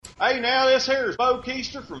Hey, now this here's Bo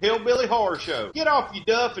Keister from Hillbilly Horror Show. Get off your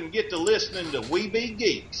duff and get to listening to We Be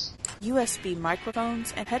Geeks. USB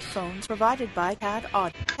microphones and headphones provided by CAD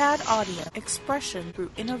Audio. CAD Audio, expression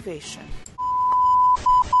through innovation.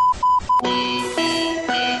 Do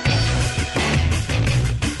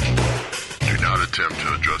not attempt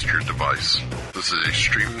to adjust your device. This is a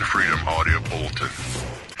Streaming Freedom audio bulletin.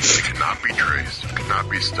 It cannot be traced, it cannot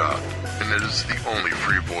be stopped, and it is the only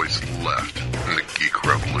free voice left in the geek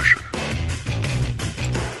revolution.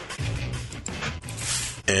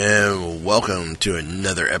 And welcome to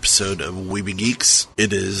another episode of We Be Geeks.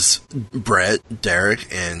 It is Brett, Derek,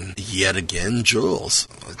 and yet again, Jules.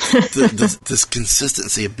 This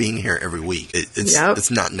consistency of being here every week, it's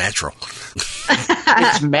not natural.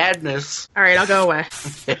 It's madness. All right, I'll go away.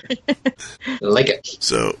 Like it.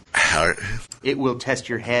 So, how... It will test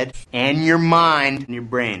your head and your mind and your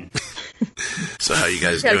brain. So how you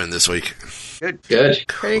guys doing this week? Good.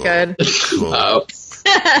 Pretty good. Cool.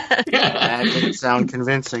 That didn't sound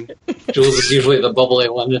convincing. Jules is usually the bubbly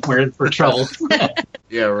one if we're in for trouble.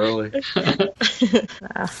 Yeah, really.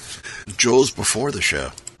 Jules before the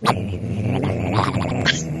show.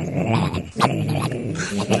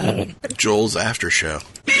 Jules after show.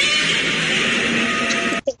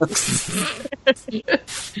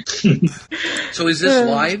 So is this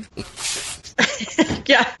live?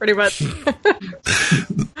 Yeah, pretty much.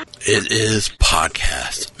 It is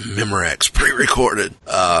podcast Memorex pre-recorded.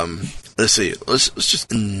 Let's see. Let's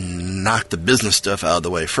just knock the business stuff out of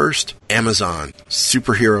the way first. Amazon,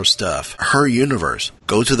 superhero stuff, Her Universe.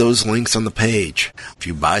 Go to those links on the page. If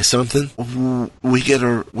you buy something, we get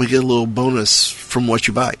a little bonus from what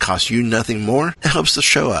you buy. It costs you nothing more. It helps the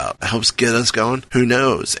show out. It helps get us going. Who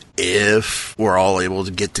knows if we're all able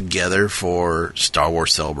to get together for Star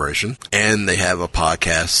Wars Celebration and they have a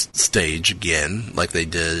podcast stage again like they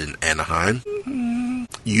did in Anaheim.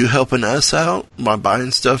 You helping us out by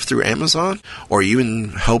buying stuff through Amazon or even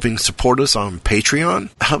helping support us on Patreon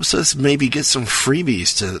helps us maybe get some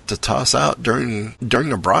freebies to toss out during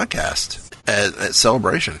the broadcast at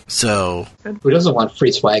Celebration. So Who doesn't want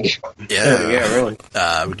free swag? yeah, really.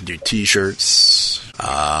 We can do t-shirts,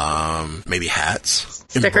 maybe hats,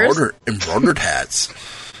 Stickers? embroidered hats.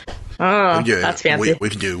 Oh, that's fancy. We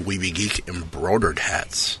can do We Be Geek embroidered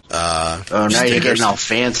hats. Oh, now you're getting all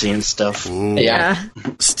fancy and stuff. Ooh, Yeah.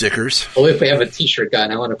 stickers. Only if we have a t-shirt gun,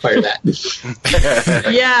 I want to fire that.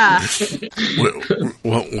 Yeah.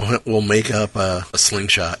 We'll make up a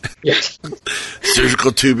slingshot, Yeah.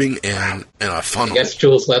 surgical tubing, and a funnel. I guess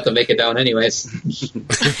Jules will have to make it down anyways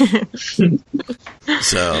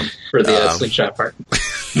So for the slingshot part.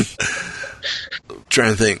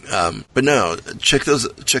 trying to think, but no, check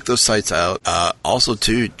those sites out. Also,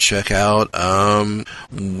 too, check out.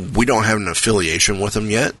 We don't have an affiliation with them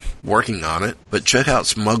yet. Working on it, but check out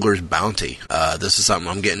Smuggler's Bounty. This is something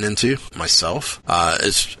I'm getting into myself.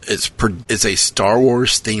 It's a Star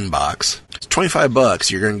Wars theme box. It's $25.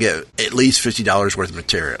 You're going to get at least $50 worth of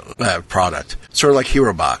material product. Sort of like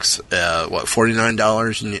Hero Box.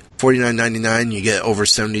 $49 and $49.99. You get over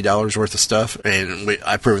 $70 worth of stuff, and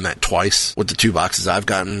I've proven that twice with the 2 boxes I've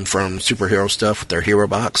gotten from superhero stuff with their Hero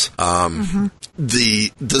Box.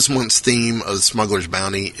 This month's theme of Smuggler's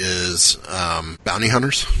Bounty is bounty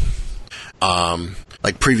hunters.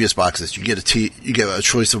 Like previous boxes, you get a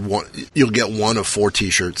choice of one. You'll get one of 4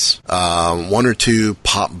 t-shirts, 1 or 2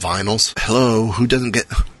 pop vinyls. Hello, who doesn't get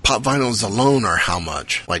pop vinyls alone? Are how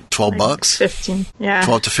much? Like $12? 15. Yeah.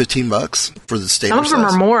 $12 to $15 for the staple. Some of them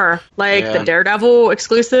size. are more. Like the Daredevil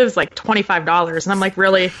exclusives, like $25, and I'm like,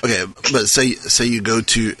 really? Okay, but say you go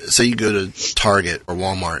to Target or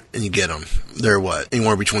Walmart and you get them. They're what?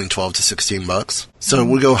 Anywhere between $12 to $16. So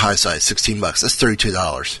we go high size, $16. That's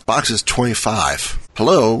 $32. Box is $25.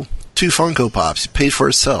 Hello, 2 Funko Pops. You paid for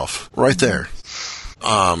itself right there.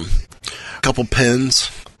 Couple pins.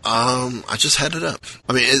 I just had it up.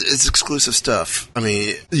 I mean, it's exclusive stuff. I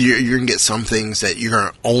mean, you're gonna get some things that you're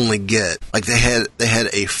gonna only get. Like they had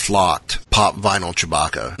a flocked pop vinyl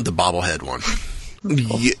Chewbacca, the bobblehead one.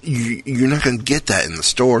 You're not gonna get that in the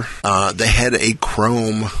store. They had a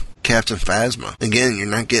chrome Captain Phasma. Again, you're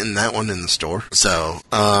not getting that one in the store. So,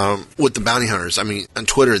 with the bounty hunters, I mean, on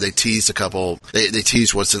Twitter, they teased a couple, they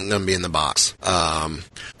teased what's going to be in the box.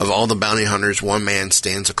 Of all the bounty hunters, one man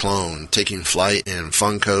stands a clone, taking flight in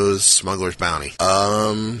Funko's Smuggler's Bounty.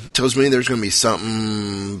 Tells me there's going to be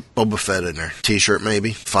something Boba Fett in there. T-shirt,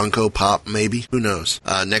 maybe. Funko Pop, maybe. Who knows?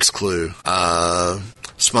 Next clue.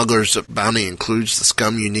 Smuggler's Bounty includes the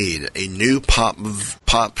scum you need, a new pop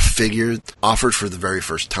figure offered for the very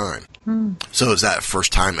first time. So is that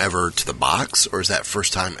first time ever to the box, or is that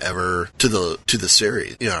first time ever to the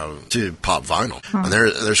series? To Pop Vinyl. And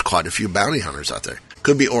there's quite a few bounty hunters out there.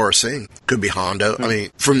 Could be Aura Singh. Could be Hondo. I mean,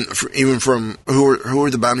 from who were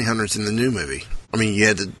the bounty hunters in the new movie? I mean, you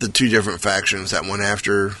had the two different factions that went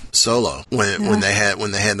after Solo when they had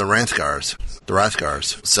the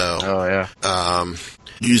Wrathgars. So,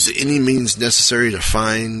 use any means necessary to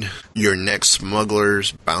find your next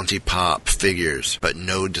Smuggler's Bounty Pop figures, but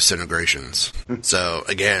no disintegrations. So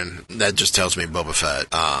again, that just tells me Boba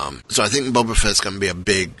Fett. So I think Boba Fett's going to be a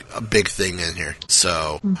big thing in here.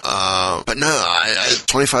 So, but no,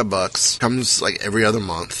 $25 comes like every other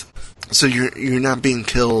month. So you're not being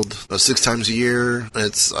killed 6 times a year.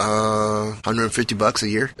 It's $150 a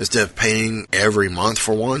year instead of paying every month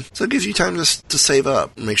for one. So it gives you time to save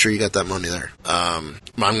up. Make sure you got that money there. I'm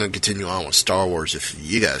going to continue on with Star Wars if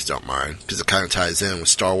you guys don't mind, because it kind of ties in with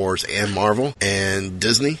Star Wars and Marvel and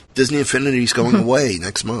Disney. Disney Infinity's going away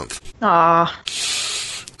next month.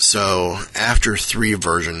 So after 3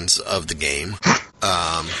 versions of the game,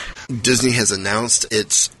 Disney has announced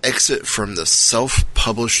its exit from the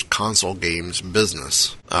self-published console games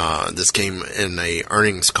business. This came in a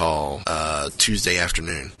earnings call Tuesday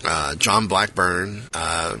afternoon. John Blackburn,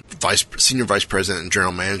 Senior Vice President and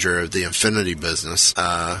General Manager of the Infinity business,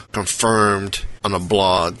 confirmed on a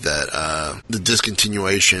blog that the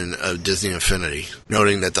discontinuation of Disney Infinity,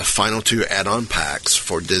 noting that the final 2 add-on packs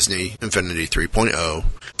for Disney Infinity 3.0,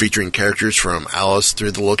 featuring characters from Alice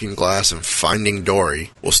Through the Looking Glass and Finding Dory,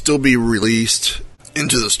 will still be released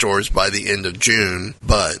into the stores by the end of June,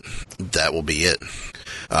 but that will be it.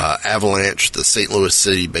 Avalanche, the St. Louis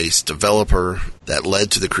City-based developer that led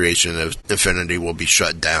to the creation of Infinity, will be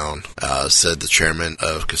shut down, said the chairman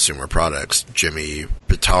of Consumer Products, Jimmy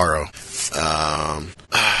Pitaro.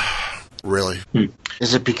 Really?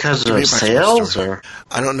 Is it because of sales, or?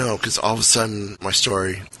 I don't know, because all of a sudden, my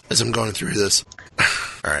story, as I'm going through this...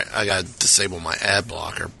 Alright, I gotta disable my ad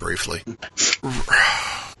blocker briefly.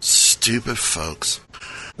 Stupid folks.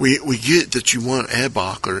 We get that you want ad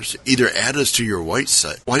blockers. Either add us to your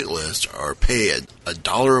whitelist or pay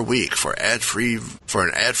 $1 a week for an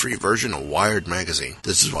ad-free version of Wired magazine.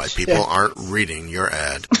 This is why people aren't reading your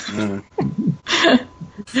ad. And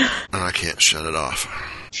I can't shut it off.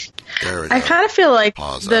 There we go. I kind of feel like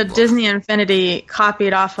the Disney Infinity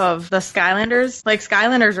copied off of the Skylanders. Like,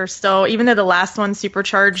 Skylanders are still, even though the last one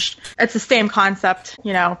supercharged, it's the same concept,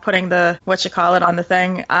 putting the whatchamacallit on the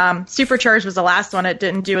thing. Supercharged was the last one. It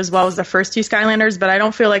didn't do as well as the first 2 Skylanders, but I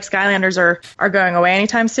don't feel like Skylanders are going away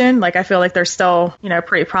anytime soon. Like, I feel like they're still,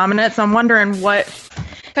 pretty prominent. So I'm wondering what...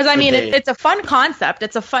 Because, I mean, it's a fun concept.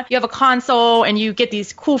 You have a console and you get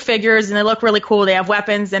these cool figures and they look really cool. They have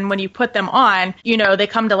weapons. And when you put them on, they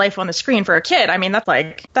come to life on the screen for a kid. I mean,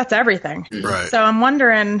 that's everything. Right. So I'm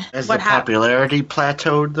wondering Has what the popularity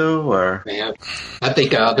plateaued, though, or? Yeah. I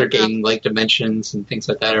think other game like Dimensions and things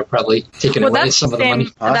like that are probably taking away some of the money.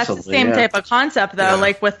 That's the same type of concept, though,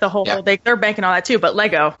 like with the whole, they're banking on that too. But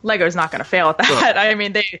Lego's not going to fail at that. I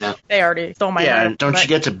mean, they already stole my and don't you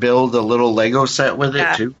get to build a little Lego set with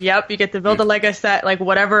it, too? Yep, you get to build a Lego set, like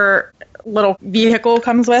whatever little vehicle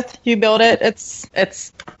comes with, you build it.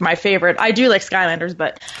 It's my favorite. I do like Skylanders,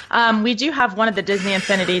 but we do have one of the Disney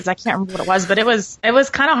Infinities. I can't remember what it was, but it was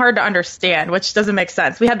kind of hard to understand, which doesn't make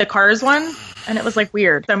sense. We had the Cars one, and it was like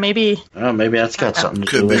weird. So maybe that's got something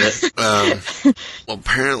to do with it. Well,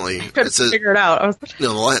 apparently, it says, figure it out.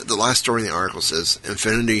 The last story in the article says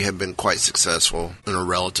Infinity had been quite successful in a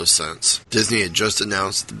relative sense. Disney had just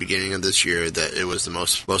announced at the beginning of this year that it was the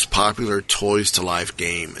most popular Toys to Life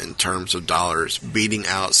game in terms of dollars, beating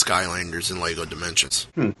out Skylanders and Lego Dimensions.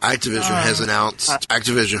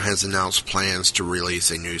 Activision has announced plans to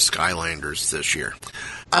release a new Skylanders this year.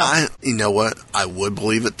 You know what? I would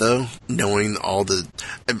believe it, though, knowing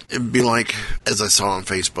it'd be like, as I saw on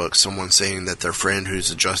Facebook, someone saying that their friend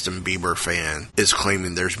who's a Justin Bieber fan is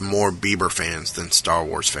claiming there's more Bieber fans than Star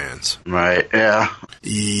Wars fans. Right, yeah.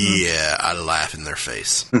 Yeah, I'd laugh in their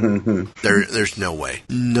face. There's no way.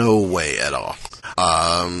 No way at all.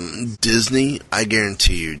 Disney, I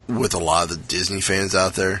guarantee you, with a lot of the Disney fans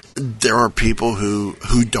out there are people who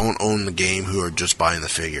don't own the game who are just buying the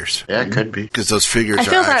figures. Yeah, it could be. Because those figures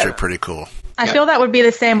are actually pretty cool. I feel that would be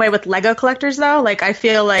the same way with Lego collectors, though. Like, I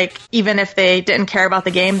feel like even if they didn't care about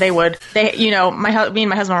the game, me and my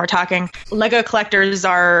husband were talking, Lego collectors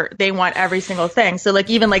they want every single thing. So,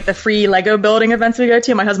 like, even, like, the free Lego building events we go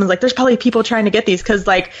to, my husband's like, there's probably people trying to get these, because,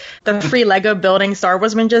 like, the free Lego building Star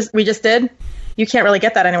Wars we just did, you can't really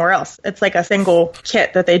get that anywhere else. It's like a single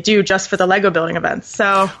kit that they do just for the Lego building events.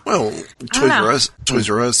 So, well, Toys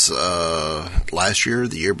R Us last year,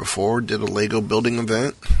 the year before, did a Lego building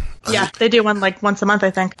event. Yeah, they do one like once a month,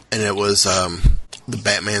 I think. And it was the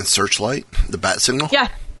Batman Searchlight, the Bat Signal. Yeah,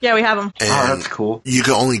 we have them. And that's cool. You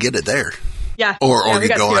can only get it there. Yeah. Or you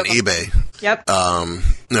go on eBay. Yep.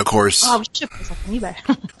 And of course. Oh, we should put this up on eBay.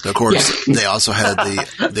 Of course, they also had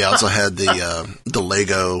the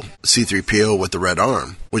Lego C-3PO with the red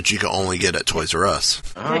arm, which you can only get at Toys R Us.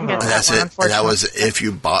 And that's it. And that was if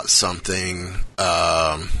you bought something.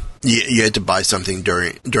 You had to buy something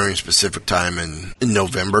during a specific time in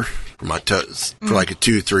November for like a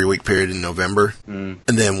 2-3 week period in November, and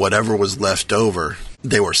then whatever was left over,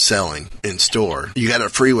 they were selling in store. You got it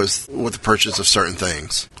free with the purchase of certain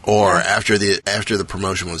things, or after the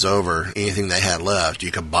promotion was over, anything they had left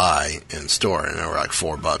you could buy in store, and they were like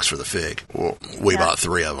 $4 for the fig. Well, we bought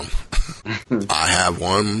 3 of them. I have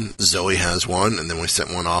one, Zoe has one, and then we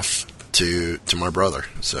sent one off to my brother.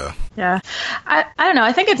 So yeah, I don't know.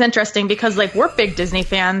 I think it's interesting because like we're big Disney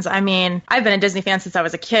fans. I mean, I've been a Disney fan since I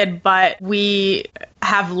was a kid, but we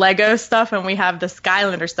have Lego stuff and we have the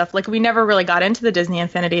Skylander stuff. Like we never really got into the Disney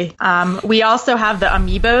Infinity. We also have the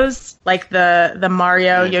Amiibos, like the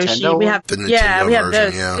Mario, Yoshi. We have we have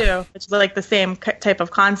those too, which is like the same type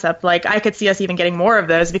of concept. Like I could see us even getting more of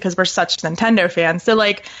those because we're such Nintendo fans. So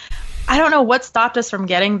like, I don't know what stopped us from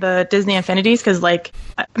getting the Disney Infinities because, like,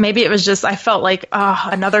 maybe it was just I felt like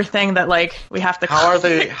another thing that like we have to. How are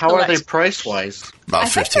they price wise? About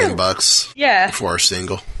 $15. Yeah, for a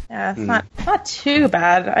single. Yeah, it's not too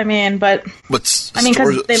bad. I mean, but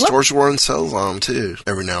stores were on sales on them too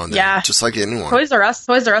every now and then. Yeah, just like anyone. Toys R Us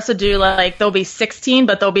would do like they'll be 16,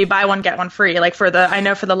 but they'll be buy one get one free. Like for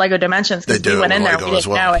the Lego Dimensions, because we went in there, we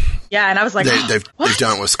didn't know it. Yeah, and I was like, they've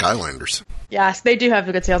done it with Skylanders. Yes, they do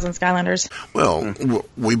have good sales on Skylanders. Well,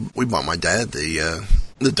 we bought my dad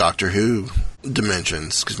the Doctor Who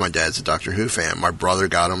Dimensions because my dad's a Doctor Who fan. My brother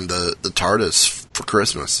got him the TARDIS for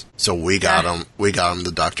Christmas, so we got him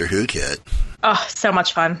the Doctor Who kit. Oh, so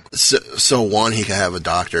much fun! So one, he could have a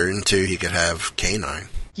doctor, and 2, he could have K9.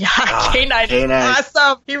 Yeah, K9 is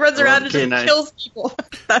awesome. He runs around and just kills people.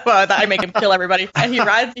 I make him kill everybody, and he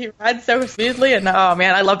rides so smoothly. And oh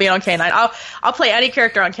man, I love being on K9. I'll play any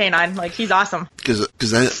character on K9. Like he's awesome.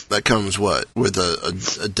 Because that comes with a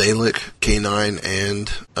Dalek, K9, and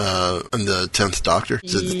the 10th Doctor.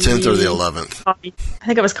 Is it the 10th or the 11th? I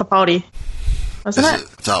think it was Capaldi. Wasn't it?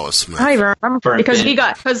 That was Smith. I don't even remember because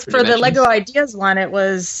for the Lego Ideas one, it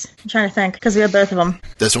was. I'm trying to think because we had both of them.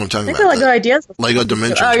 That's what I'm talking about. The Lego Ideas. Lego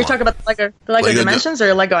Dimensions. Oh, you're talking about the Lego Dimensions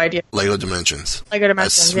or Lego Ideas? Lego Dimensions. Lego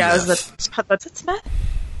Dimensions. Yeah, it was what's it, Smith?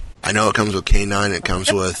 I know it comes with K9. It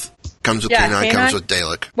comes with K9. Comes with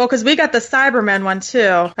Dalek. Well, because we got the Cybermen one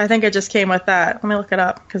too. I think it just came with that. Let me look it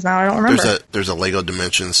up because now I don't remember. There's a Lego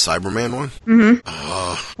Dimensions Cyberman one.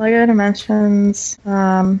 Mm-hmm. Lego Dimensions,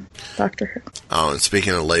 Doctor Who. Oh, and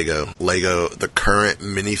speaking of Lego, the current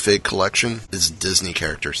minifig collection is Disney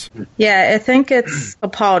characters. Yeah, I think it's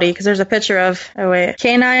Capaldi because there's a picture of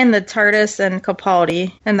K9, the TARDIS, and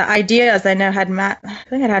Capaldi. And the Ideas I know had Matt. I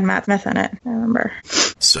think it had Matt Smith in it. I remember.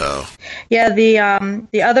 So. Yeah, the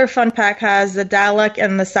other fun pack has the Dalek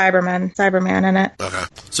and the Cyberman in it. Okay.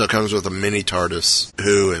 So it comes with a mini TARDIS,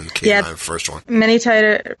 Who, and K9, first one. Mini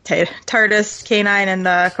TARDIS, K9, and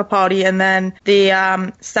the Capaldi, and then the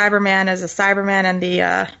Cyberman is a Cyberman and the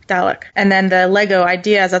Dalek. And then the Lego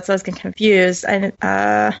Ideas, that's what I was getting confused.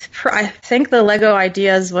 I think the Lego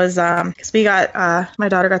Ideas was, because we got, my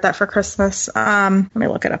daughter got that for Christmas. Let me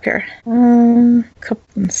look it up here.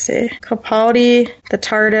 Let's see. Capaldi, the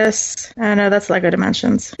TARDIS. I know that's Lego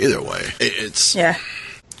Dimensions. Either way, it's... Yeah.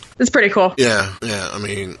 It's pretty cool. Yeah. I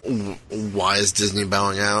mean, why is Disney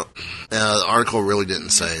bowing out? The article really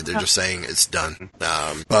didn't say. They're just saying it's done.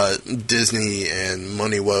 But Disney and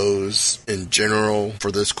money woes in general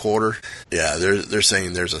for this quarter, yeah, they're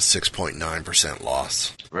saying there's a 6.9%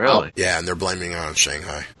 loss. Really? Yeah, and they're blaming it on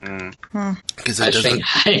Shanghai.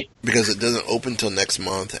 Because it doesn't open till next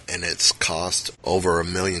month, and it's cost over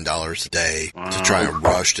 $1 million a day to try and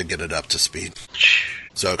rush to get it up to speed,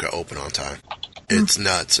 so it could open on time. It's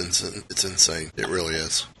nuts. It's insane. It really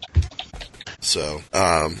is. So,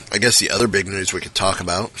 I guess the other big news we could talk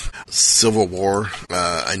about, Civil War.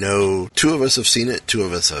 I know 2 of us have seen it, 2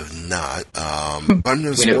 of us have not. We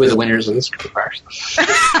know who the winners of this group are.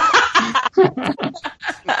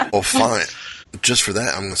 Well, fine. Just for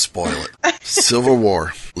that, I'm going to spoil it. Civil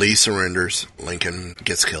War. Lee surrenders. Lincoln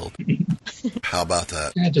gets killed. How about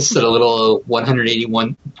that? I just did a little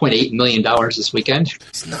 $181.8 million this weekend.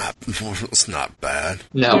 It's not bad.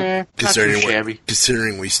 No.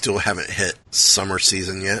 Considering we still haven't hit summer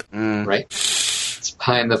season yet. Right. It's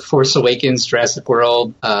behind The Force Awakens, Jurassic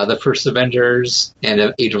World, The First Avengers,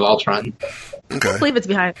 and Age of Ultron. Okay. I can't believe it's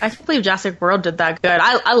behind. I can't believe Jurassic World did that good.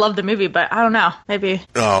 I love the movie, but I don't know. Maybe.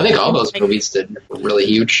 I think all those movies did really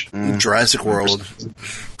huge. Jurassic World,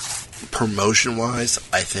 promotion-wise,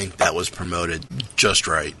 I think that was promoted just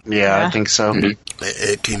right. Yeah. I think so. Mm-hmm.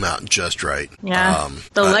 It came out just right. Yeah.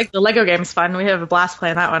 The Lego game's fun. We have a blast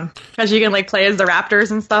playing that one. Because you can play as the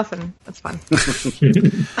Raptors and stuff, and it's fun.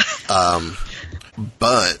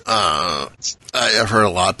 But I've heard a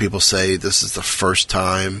lot of people say this is the first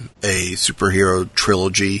time a superhero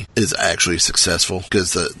trilogy is actually successful,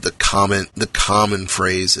 because the common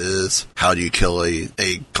phrase is, how do you kill a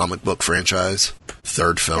comic book franchise?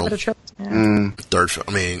 Third film. Third film.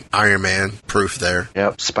 I mean, Iron Man, proof there.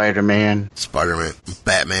 Yep. Spider-Man,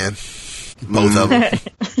 Batman, both of them,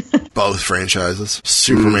 both franchises.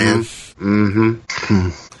 Superman.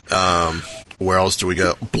 Where else do we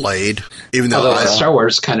go? Blade. Even though Star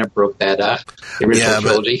Wars kind of broke that the original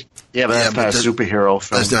trilogy. But that's not a superhero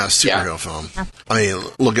film. That's not a superhero film. I mean,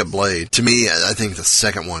 look at Blade. To me, I think the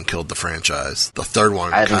second one killed the franchise. The third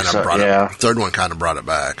one kind of brought it. Third one kind of brought it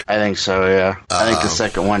back. I think so. Yeah. I think the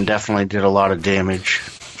second one definitely did a lot of damage.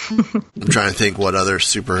 I'm trying to think what other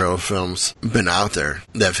superhero films been out there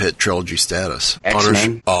that have hit trilogy status.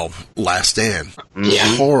 X-Men. Last Stand.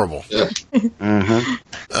 Yeah. Horrible. Mm-hmm.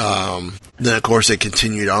 Then, of course, they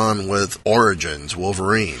continued on with Origins,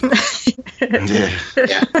 Wolverine.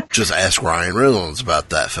 Yeah. Just ask Ryan Reynolds about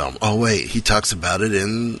that film. Oh, wait, he talks about it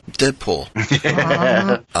in Deadpool.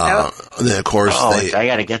 Then, of course, I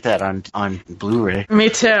got to get that on Blu-ray. Me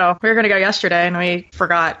too. We were going to go yesterday, and we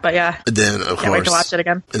forgot, but yeah. Then, of course, can't wait to watch it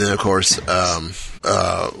again. And then, of course,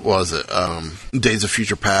 what was it? Days of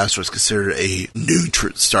Future Past was considered a new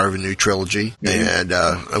start of a new trilogy, and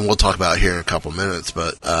we'll talk about it here in a couple minutes.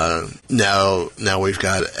 But now we've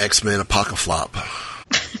got X-Men Apocalypse.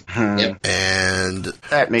 Yep. And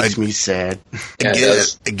that makes me sad.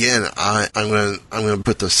 Again, I'm gonna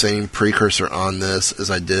put the same precursor on this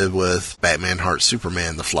as I did with Batman Heart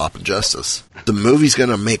Superman, The Flop of Justice. The movie's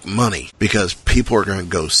gonna make money because people are gonna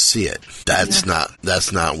go see it. That's not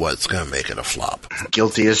what's gonna make it a flop.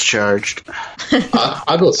 Guilty as charged.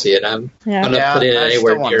 I'll go see it. I'm not putting it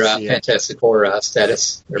anywhere near Fantastic Four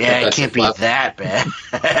status. It can't be that bad,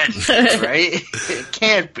 right? It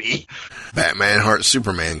can't be. Batman Heart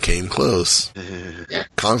Superman came close.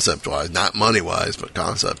 Concept-wise. Not money-wise, but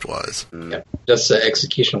concept-wise. Yeah. Just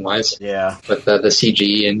execution-wise. Yeah. But the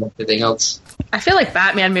CG and everything else. I feel like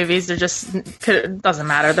Batman movies are just, it doesn't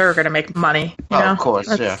matter. They're going to make money. You know? Of course,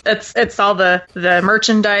 It's all the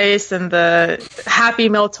merchandise and the Happy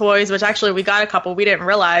Meal toys, which actually we got a couple. We didn't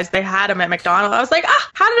realize they had them at McDonald's. I was like,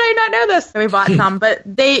 how did I not know this? And we bought some, but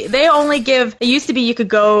they only give, it used to be you could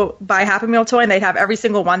go buy Happy Meal toy and they'd have every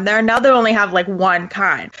single one there. Now they only have one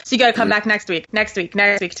kind. So you got to come back next week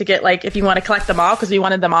to get if you want to collect them all, because we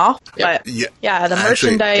wanted them all. Yep. But the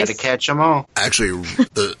merchandise. Got to catch them all. Actually,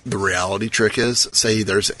 the reality trick is, say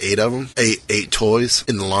there's 8 of them, eight toys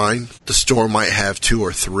in the line. The store might have 2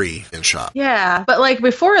 or 3 in shop. Yeah, but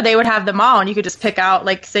before they would have them all, and you could just pick out.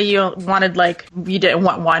 Say you wanted you didn't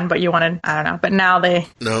want one, but you wanted, I don't know. But now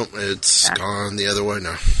it's gone the other way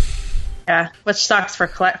now. Yeah, which sucks for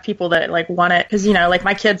people that want it, because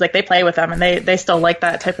my kids they play with them and they still like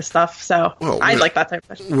that type of stuff. So I like that type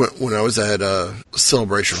of stuff. When I was at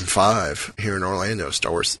Celebration 5 here in Orlando,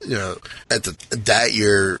 Star Wars, that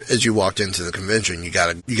year as you walked into the convention, you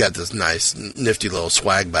got this nice nifty little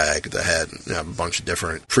swag bag that had a bunch of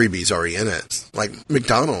different freebies already in it. Like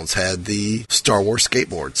McDonald's had the Star Wars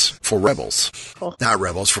skateboards for Rebels, not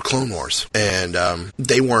Rebels, for Clone Wars, and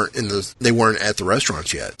they weren't at the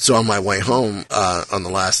restaurants yet. So on my way home on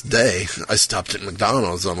the last day, I stopped at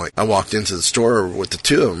McDonald's. I walked into the store with the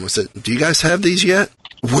 2 of them. I said, "Do you guys have these yet?"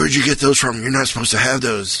 "Where'd you get those from? You're not supposed to have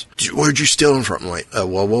those. Where'd you steal them from?" I'm like,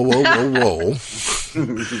 whoa.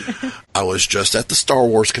 I was just at the Star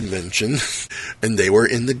Wars convention, and they were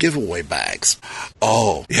in the giveaway bags.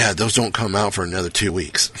 Oh, yeah, those don't come out for another 2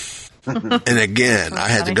 weeks. And again, I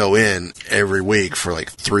had to go in every week for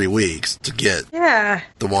 3 weeks to get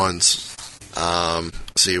the ones.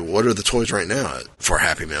 See, what are the toys right now for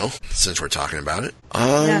Happy Meal, since we're talking about it?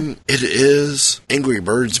 It is Angry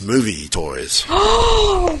Birds movie toys.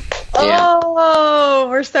 Oh, Oh,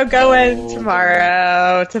 we're still going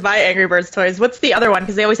tomorrow to buy Angry Birds toys. What's the other one?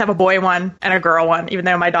 Because they always have a boy one and a girl one, even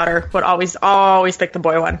though my daughter would always pick the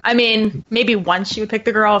boy one. I mean, maybe once she would pick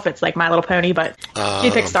the girl if it's like My Little Pony, but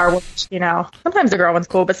she picks Star Wars, you know. Sometimes the girl one's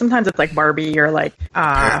cool, but sometimes it's like Barbie or like...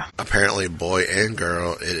 Apparently, boy and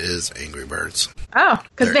girl, it is Angry Birds. Oh,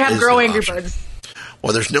 because they have girl Angry Birds.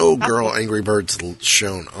 Well, there's no girl Angry Birds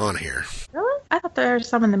shown on here. Really? I thought there were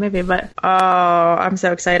some in the movie, but I'm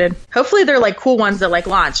so excited. Hopefully they're like cool ones that like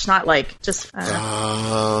launch, not like just...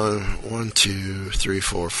 1, 2, 3,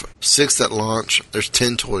 4, 5, 6 that launch. There's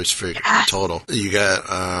 10 toys total. You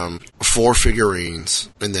got 4 figurines,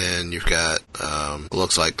 and then you've got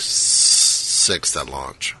looks like 6 that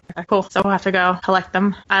launch. Okay, cool. So we'll have to go collect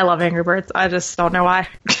them. I love Angry Birds. I just don't know why.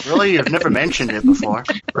 Really? You've never mentioned it before.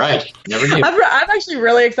 Right. Never knew. I'm actually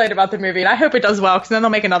really excited about the movie, and I hope it does well, because then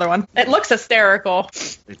they'll make another one. It looks hysterical.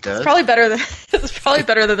 It does? It's probably better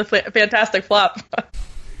than the Fantastic Flop.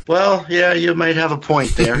 Well, yeah, you might have a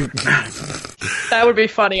point there. That would be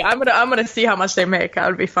funny. I'm gonna see how much they make. That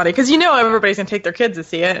would be funny, because you know everybody's gonna take their kids to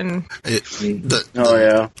see it. And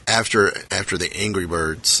after the Angry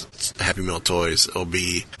Birds Happy Meal toys, it'll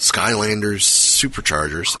be Skylanders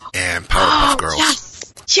Superchargers and Powerpuff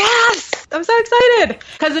Girls. Yes! I'm so excited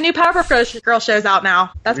because the new Powerpuff Girls show's out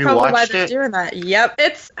now. That's probably why they're doing that. Yep,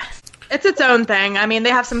 it's its own thing. I mean, they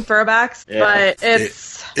have some throwbacks, but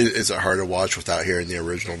Is it hard to watch without hearing the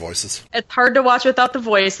original voices? It's hard to watch without the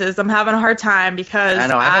voices. I'm having a hard time because I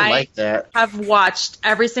know, I don't like that. I've watched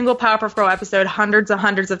every single Powerpuff Girl episode hundreds and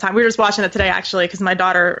hundreds of times. We were just watching it today, actually, because my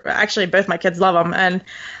daughter, actually both my kids love them, and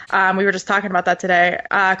we were just talking about that today.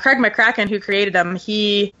 Craig McCracken, who created them,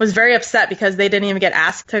 he was very upset because they didn't even get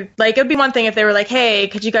asked to, like, it would be one thing if they were like, hey,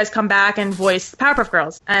 could you guys come back and voice Powerpuff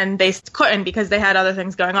Girls? And they couldn't because they had other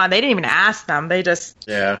things going on. They didn't even ask them. They just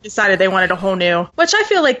decided they wanted a whole new, which I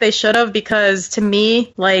feel like they should have, because to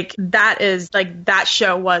me, like, that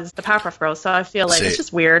show was the Powerpuff Girls. So I feel like it's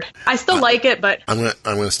just weird. I still like it, but I'm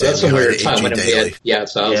gonna stand behind AG Daily. Yeah,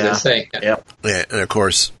 so I was gonna say. Yeah, and of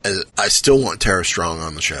course, I still want Tara Strong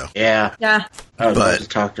on the show. Yeah. I would love to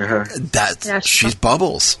talk to her. She's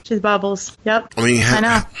Bubbles. She's Bubbles. Yep. I mean, I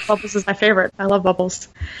know. Bubbles is my favorite. I love Bubbles.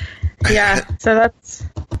 Yeah. So that's.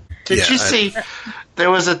 Did you see? There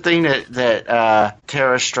was a thing that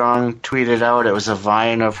Tara Strong tweeted out. It was a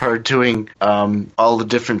Vine of her doing all the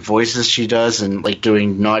different voices she does and like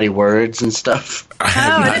doing naughty words and stuff. I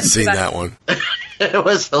have not seen that one. It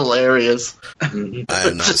was hilarious. I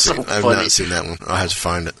have not seen that one. I'll have to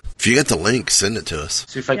find it. If you get the link, send it to us.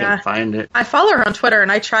 See if I can find it. I follow her on Twitter,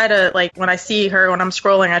 and I try to, like, when I see her, when I'm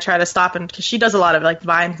scrolling, I try to stop, and because she does a lot of, like,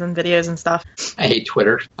 Vines and videos and stuff. I hate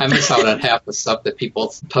Twitter. I miss out on half the stuff that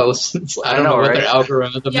people post. I don't know what their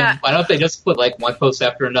algorithm is. Why don't they just put, like, one post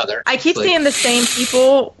after another? I keep seeing the same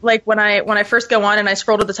people, like, when I first go on and I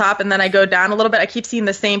scroll to the top and then I go down a little bit, I keep seeing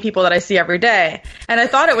the same people that I see every day. And I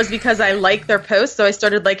thought it was because I like their posts, so I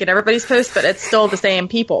started liking everybody's posts, but it's still the same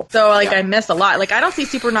people. So, like, I miss a lot. Like, I don't see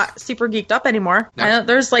Super Geeked Up anymore. No.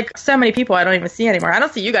 There's, like, so many people I don't even see anymore. I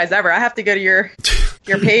don't see you guys ever. I have to go to your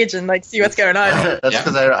page and, like, see what's going on. That's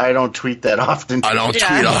because I don't tweet that often. I don't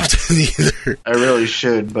tweet often either. I really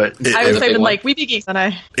should, but I would say, like, We Be Geeks,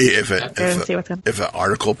 and if an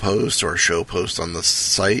article post or a show post on the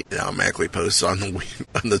site, it automatically posts on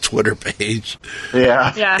the Twitter page.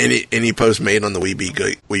 Yeah. Any post made on the We Be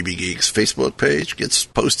Geeks Facebook page gets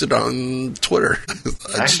posted on Twitter.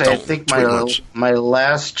 Actually, I think my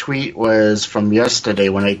last tweet was from yesterday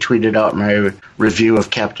when I tweeted out my review of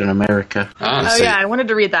Captain America. I wanted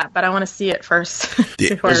to read that, but I want to see it first.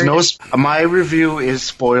 My review is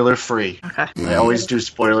spoiler free. Okay. I always do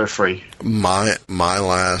spoiler free. My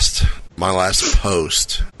last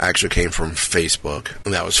post actually came from Facebook,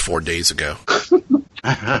 and that was 4 days ago.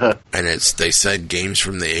 And they said games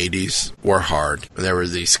from the 80s were hard. And there were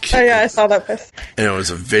these kids. Oh, yeah, I saw that post. And it was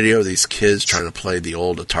a video of these kids trying to play the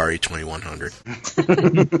old Atari 2100.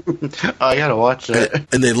 I gotta watch that.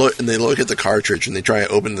 And they look at the cartridge, and they try to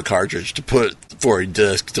open the cartridge to put for a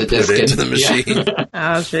disc to put it into the machine.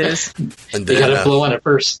 Oh, jeez. And then, you gotta blow on it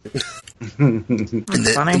first. And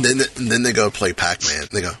then they go play Pac-Man.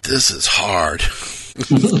 They go, this is hard.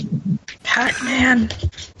 Pac-Man.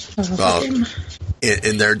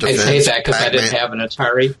 in their defense, I say that because I didn't have an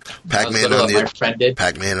Atari. Pac-Man my friend did.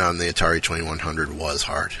 Pac-Man on the Atari 2100 was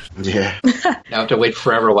hard. Yeah. I have to wait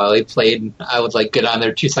forever while he played. I would like get on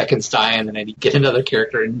there 2 seconds, die, and then I'd get another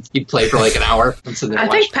character, and he'd play for like an hour.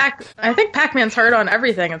 I think Pac-Man's hard on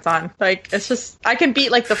everything it's on. Like, it's just, I can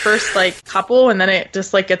beat like the first like couple, and then it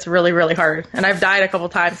just like gets really, really hard. And I've died a couple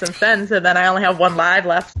times since then, so then I only have one live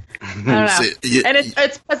left. I don't know. And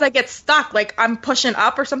it's because I get stuck. Like, I'm pushing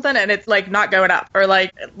up or something, and it's like not going up, or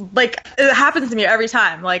like it happens to me every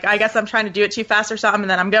time. Like, I guess I'm trying to do it too fast or something, and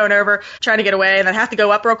then I'm going over trying to get away, and then I have to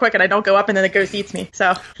go up real quick, and I don't go up, and then the ghost eats me.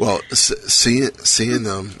 So seeing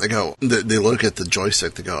them, they look at the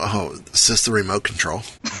joystick, they go, "Oh, is this the remote control?"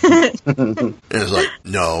 And it's like,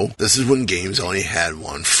 no, this is when games only had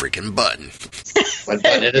one freaking button. One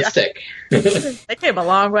button and a stick. They came a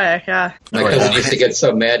long way, yeah. My cousin used to get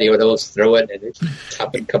so mad he would always throw it and it'd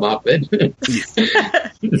top and come off it.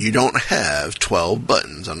 You don't have 12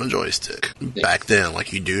 buttons on a joystick back then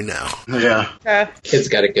like you do now. Yeah. Kids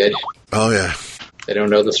got it good. Oh, yeah. They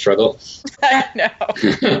don't know the struggle. I know.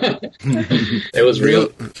 It was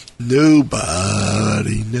real.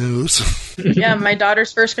 Nobody knows. Yeah, my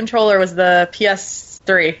daughter's first controller was the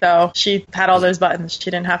PS3, so she had all those buttons.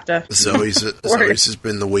 She didn't have to. Zoe's has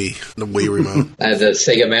been the Wii remote. I had the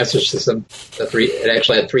Sega Master System. It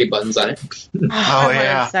actually had 3 buttons on it. Oh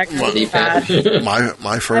yeah.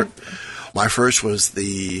 My first was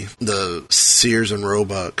the Sears and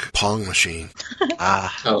Roebuck Pong machine.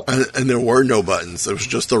 And there were no buttons. There was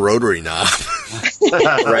just the rotary knob.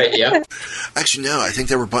 Right, yeah. Actually, no, I think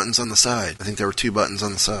there were buttons on the side. I think there were 2 buttons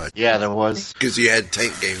on the side. Yeah, there was. Because you had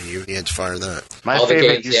Tank Game, you had to fire that. My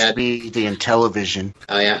favorite used to be the Intellivision.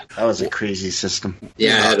 Oh, yeah. That was a crazy system.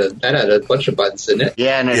 Yeah, that had a bunch of buttons, didn't it?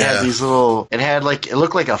 Yeah, and it had these little, it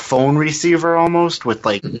looked like a phone receiver almost with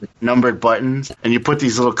like numbered buttons. And you put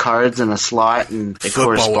these little cards in a slot and it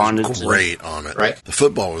corresponded was great on it. Right. The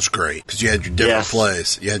football was great because you had your different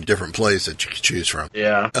plays. You had different plays that you could choose from.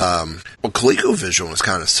 Yeah. Well, ColecoVision was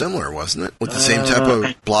kind of similar, wasn't it? With the same type of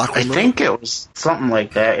block remote? I think it was something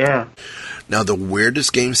like that, yeah. Now, the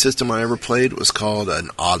weirdest game system I ever played was called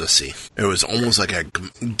an Odyssey. It was almost like a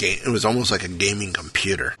gaming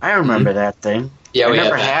computer. I remember that thing. Yeah, I we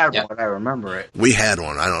never had one, but I remember it. We had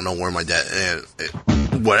one. I don't know where my dad...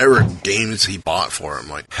 whatever games he bought for him,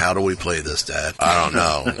 like, how do we play this, Dad? I don't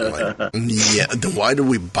know. Like, yeah, then why did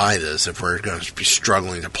we buy this if we're going to be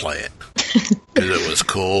struggling to play it? Because it was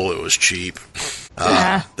cool, it was cheap.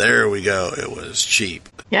 There we go, it was cheap.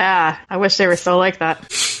 Yeah, I wish they were still like that.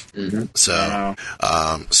 Mm-hmm. So,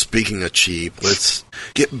 speaking of cheap, let's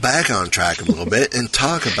get back on track a little bit and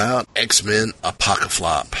talk about X-Men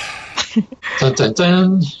Apocalypse. Dun, dun,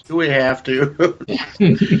 dun. Do we have to?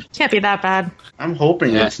 Can't be that bad. I'm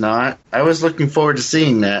hoping it's not. I was looking forward to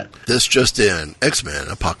seeing that. This just in, X-Men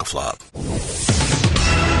Apocalypse.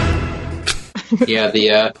 Yeah,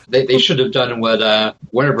 they should have done what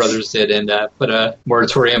Warner Brothers did and put a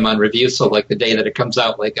moratorium on reviews. So, like the day that it comes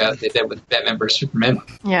out, like they did with Batman vs Superman.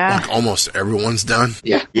 Yeah, like almost everyone's done.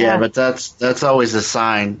 Yeah, but that's always a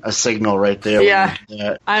signal right there. Yeah,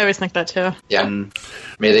 I always think that too. Yeah,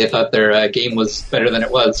 maybe they thought their game was better than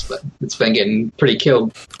it was, but it's been getting pretty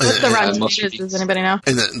killed. What's the Rotten Tomatoes? Does anybody know?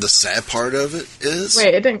 And the sad part of it is,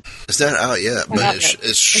 wait, it didn't. It's not out yet, but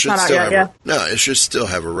it should still have. No, it should still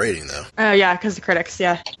have a rating though. Oh yeah. Because the critics,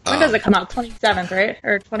 when does it come out? 27th, right?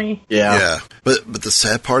 Or 20? Yeah. But the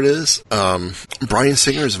sad part is, Bryan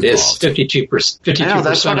Singer is involved. It's 52%. I know,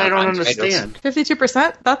 that's what I don't understand.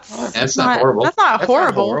 52%? That's not horrible. That's not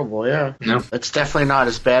horrible. Not horrible, yeah. No. It's definitely not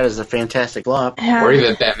as bad as the Fantastic Flop. Yeah. Or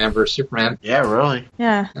even Batman vs Superman. Yeah, really.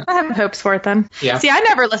 Yeah. I have hopes for it then. Yeah. See, I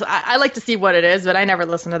never listen. I like to see what it is, but I never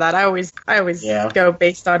listen to that. I always go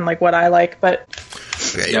based on like what I like, but...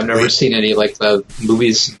 Okay, I've never seen any like the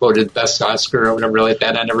movies voted best Oscar or whatever like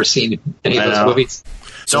that. I've never seen any of those movies.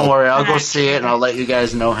 Don't worry, I'll go see it and I'll let you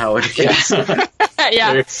guys know how it is.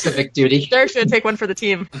 Yeah. Civic duty. Derek should take one for the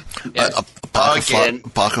team.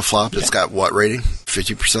 Apocalypse, it's got what rating?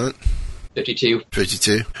 50%? 52.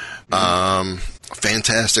 52.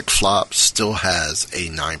 Fantastic Flop still has a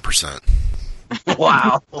 9%.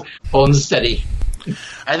 Wow. Holding steady.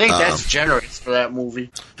 I think that's generous for that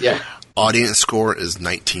movie. Yeah. Audience score is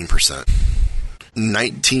 19%.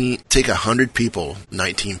 Take 100 people,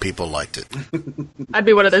 19 people liked it. I'd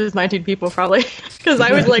be one of those 19 people probably, because I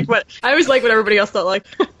always like what everybody else don't like.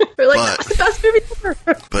 They're like, that's the best movie ever.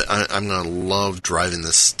 But I'm gonna love driving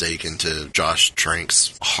this stake into Josh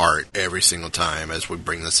Trank's heart every single time as we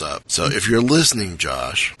bring this up. So if you're listening,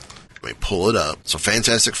 Josh, let me pull it up. So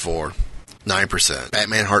Fantastic Four, 9%.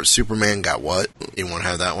 Batman Heart Superman got what? You want to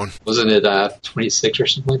have that one? Wasn't it 26 or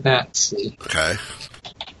something like that? Let's see. Okay.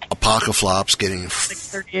 Apocalypse is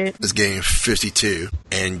getting 52,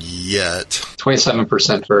 and yet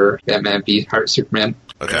 27% for Batman v Heart Superman.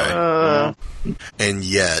 Okay. And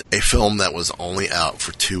yet, a film that was only out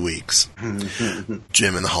for 2 weeks,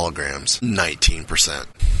 Jim and the Holograms,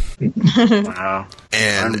 19%. Wow.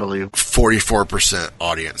 And Unbelievable. 44%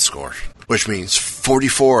 audience score, which means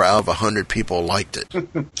 44 out of 100 people liked it.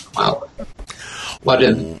 Wow. What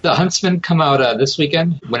did The Huntsman come out this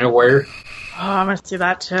weekend? Winter Warrior? Oh, I'm going to see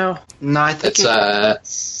that too. No, I think it's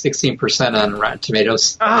 16% on Rotten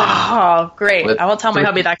Tomatoes. Oh, great. I will tell my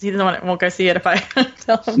hubby that because he won't go see it if I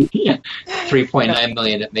tell him. Yeah. $3.9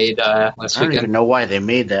 million it made last I don't weekend. even know why they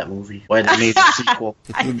made that movie. Why they made the sequel.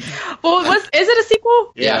 Well, is it a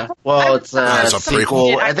sequel? Yeah. Well, it's a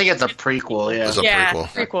prequel. I think it's a prequel, yeah. It's a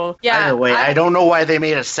prequel. Yeah. Either way, I don't know why they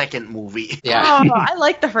made a second movie. Yeah. Oh, I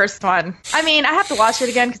like the first one. I mean, I have to watch it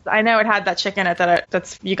again because I know it had that chick in it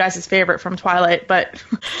that's you guys' favorite from Twilight, but...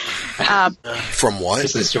 From what?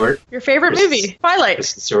 Kristen Stewart. Your favorite movie, Twilight.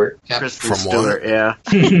 Kristen Stewart. Yeah. Kristen From Stewart, what? yeah.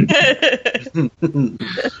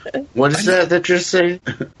 What is that you're saying?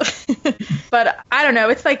 But I don't know.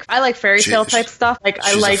 It's like I like fairy tale type stuff. Like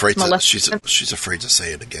I like Maleficent. She's afraid to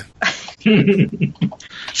say it again.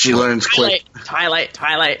 She learns quick. Twilight.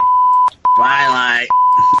 Twilight.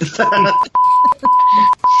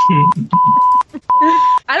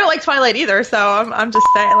 I don't like Twilight either, so I'm just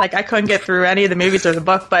saying, like, I couldn't get through any of the movies or the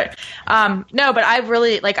book, but no, but I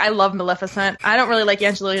really I love Maleficent. I don't really like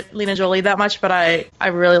Angelina Jolie that much, but I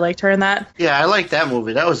really liked her in that. Yeah, I like that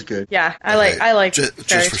movie. That was good. Yeah, I like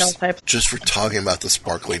fairy tale type. Just for talking about the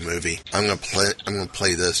sparkly movie, I'm gonna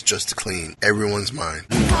play this just to clean everyone's mind.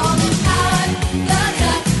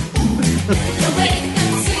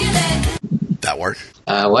 That work?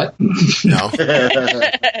 What? No.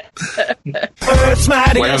 Earth's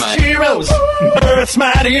mightiest heroes. Earth's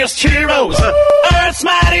mightiest heroes. Earth's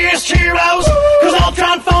mightiest heroes. Cause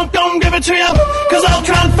Ultron Funk don't give it to you. Cause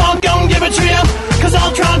Ultron Funk don't give it to you. Cause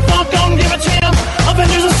Ultron Funk don't give it to you.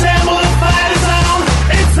 Avengers assemble and fight his own.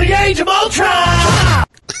 It's the age of Ultron.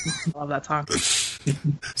 Love that song.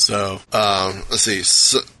 So, let's see.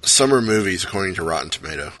 Summer movies, according to Rotten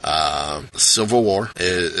Tomato. Civil War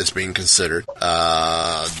is being considered.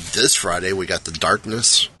 This Friday, we got The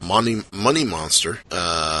Darkness, Money Monster.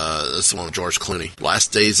 This is the one with George Clooney.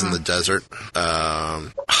 Last Days in the Desert.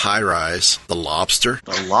 High Rise, The Lobster.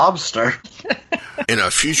 The Lobster? In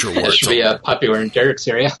a future It word. should be popular in Derek's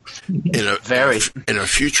area. In a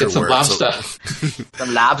future It's a word. lobster. The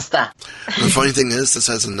Lobster. The funny thing is, this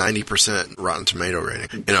has a 90% Rotten Tomato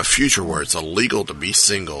rating. In a future where it's illegal to be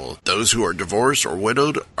single, those who are divorced or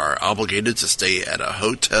widowed are obligated to stay at a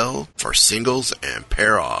hotel for singles and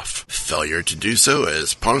pair off. Failure to do so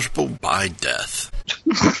is punishable by death.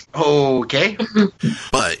 Okay.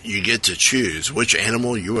 But you get to choose which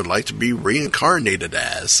animal you would like to be reincarnated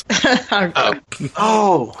as.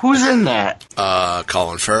 Oh, who's in that?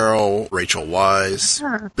 Colin Farrell, Rachel Weisz,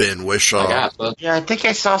 Ben Whishaw. Yeah, I think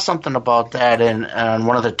I saw something about that on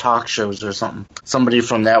one of the talk shows or something. Somebody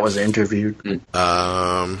from that was interviewed. And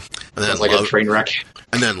then Sounds like a train wreck.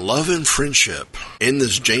 And then Love and Friendship. In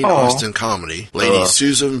this Jane Austen comedy, Lady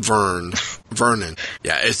Susan Vernon.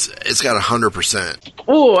 Yeah, it's got 100%.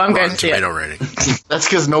 Ooh, I'm going to see tomato it. rating. That's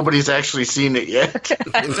because nobody's actually seen it yet.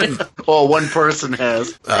 Well, one person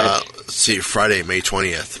has. See, Friday, May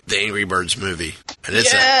 20th, the Angry Birds movie. And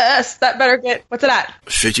it's Yes, that better get. What's it at?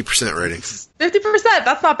 50% rating. 50%.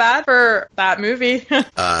 That's not bad for that movie.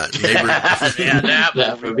 That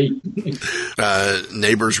movie.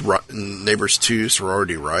 Neighbors 2,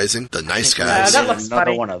 Sorority Rising. The Nice Guys. That looks Another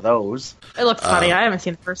funny. one of those. It looks funny. I haven't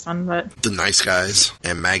seen the first one, but The Nice Guys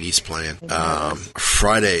and Maggie's Plan.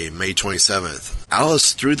 Friday, May 27th,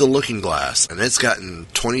 Alice Through the Looking Glass, and it's gotten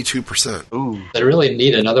 22%. Ooh. They really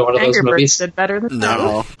need another one of those Angry movies. Birds did better than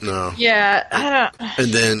No, that. no. Yeah, I don't.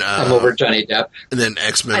 And then I'm over Johnny Depp. And then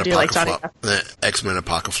X-Men I do like Johnny Apocalypse. X-Men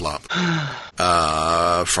Apocalypse.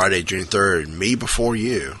 Friday, June 3rd, Me Before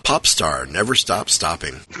You. Pop Star, Never Stop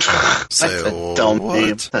Stopping. That's a dumb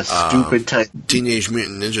name. A stupid title. Teenage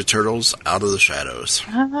Mutant Ninja Turtles, Out of the Shadows.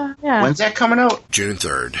 Yeah. When's that coming out? June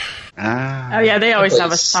 3rd. Oh yeah, they always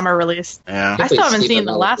have a summer release. Yeah. I still haven't seen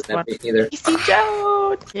the last one. Either. Casey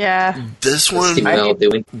Jones. Yeah. This one,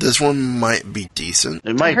 doing? this one might be decent. It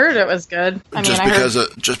I might. heard it was good. I mean, Just I heard.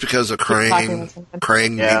 because of talking Krang, about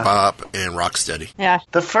something. Yeah. Bebop, and Rocksteady. Yeah.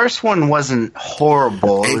 The first one wasn't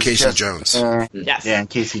horrible. It And was Casey just, Jones. Yes. Yeah, and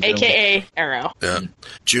Casey Jones. AKA Arrow. Yeah.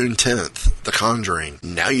 June 10th, The Conjuring,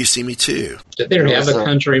 Now You See Me Too. Did they have a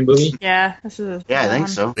Conjuring movie? Yeah, this is. Yeah, I think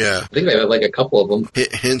so. Yeah. I think they had like a couple of them.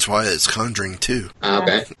 Hence why it's Conjuring 2.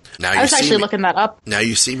 Okay. Now I was actually looking that up. Now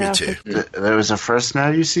You See Me Too. There was a first Now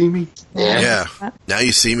You See Me? Yeah. Now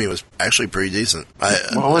You See Me was actually pretty decent.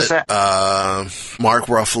 What was that? Mark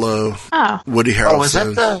Ruffalo, Oh. Woody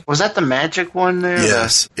Harrelson. Was that the magic one there?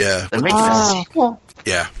 Yes, yeah. They're making a sequel?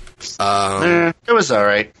 Yeah. It was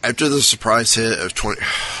alright. After the surprise hit of 20...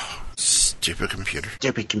 Stupid computer.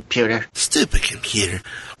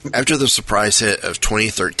 After the surprise hit of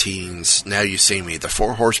 2013's Now You See Me, the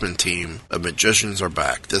Four Horsemen team of magicians are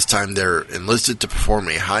back. This time they're enlisted to perform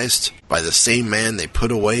a heist by the same man they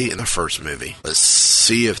put away in the first movie. Let's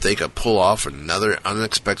see if they could pull off another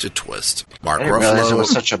unexpected twist. Mark I didn't realize it Ruffalo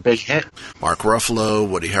was such a big hit. Mark Ruffalo,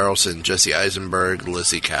 Woody Harrelson, Jesse Eisenberg,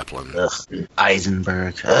 Lizzie Kaplan.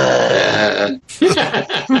 Eisenberg.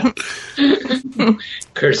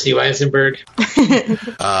 Kirstie Eisenberg.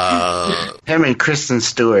 Him and Kristen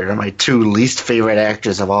Stewart are my two least favorite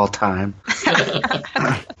actors of all time.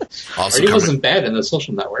 He wasn't bad in The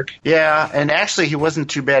Social Network. Yeah, and actually he wasn't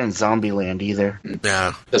too bad in Zombieland either.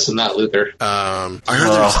 Yeah. This is not Luther. I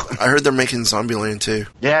heard they're making Zombieland too.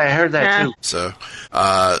 Yeah, I heard that too. So,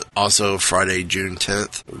 also Friday, June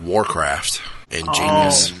 10th, Warcraft and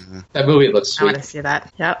Genius. That movie looks sweet. I want to see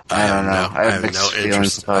that. Yep. I don't know. I have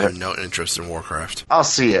no interest in Warcraft. I'll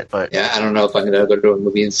see it, but yeah, I don't know if I'm going to go to a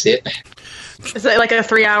movie and see it. Is it like a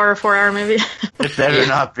 3-hour, 4-hour movie? It better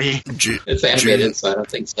not be. It's animated, so I don't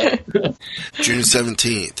think so. June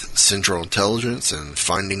 17th, Central Intelligence and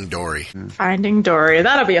Finding Dory. Finding Dory.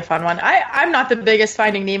 That'll be a fun one. I'm not the biggest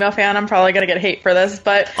Finding Nemo fan. I'm probably going to get hate for this,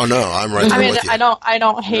 but... Oh, no, I'm right there with you. I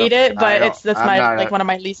don't hate it, but that's one of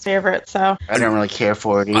my least favorites, so... I don't really care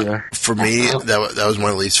for it either. For me, that was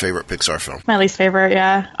my least favorite Pixar film. My least favorite,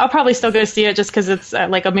 yeah. I'll probably still go see it just because it's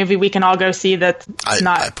like a movie we can all go see that's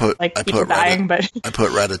not people dying, but... I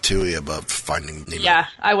put Ratatouille above Finding Nemo. Yeah,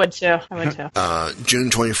 I would too. June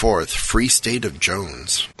 24th, Free State of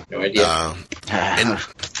Jones. No idea. And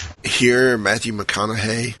here, Matthew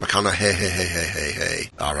McConaughey.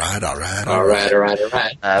 All right.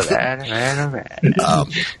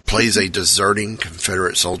 Plays a deserting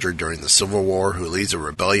Confederate soldier during the Civil War who leads a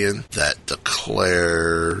rebellion that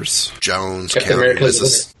declares Jones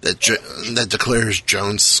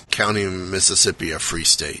County, Mississippi a free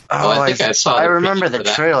state. I think I saw. I remember the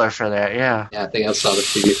trailer for that. Yeah. Yeah, I think I saw the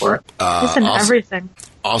preview for it. Everything.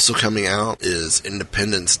 Also coming out is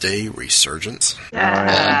Independence Day Resurgence.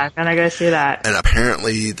 Yeah, gonna go see that. And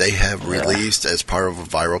apparently they have released, as part of a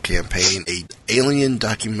viral campaign, a alien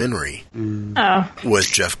documentary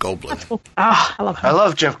with Jeff Goldblum. Cool. Oh, I love him. I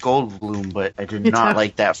love Jeff Goldblum, but I did not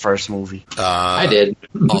like that first movie. I did.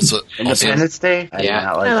 Also, Independence Day?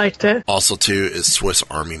 I liked it. Also, too, is Swiss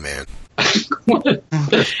Army Man.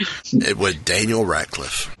 With Daniel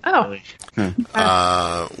Radcliffe. Oh.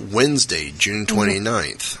 Wednesday, June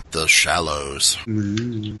 29th, The Shallows.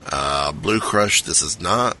 Blue Crush, This Is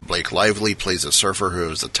Not. Blake Lively plays a surfer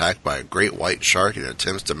who is attacked by a great white shark and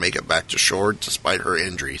attempts to make it back to shore despite her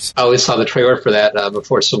injuries. I always saw the trailer for that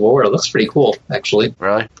before Civil War. It looks pretty cool, actually.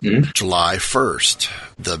 Really? Mm-hmm. July 1st,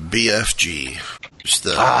 The BFG. It's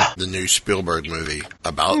the new Spielberg movie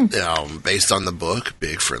about based on the book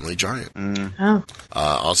Big Friendly Giant.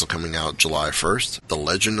 Also coming out July 1st, The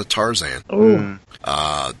Legend of Tarzan.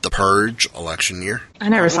 The Purge, election year. I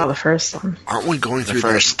never saw the first one. Aren't we going through the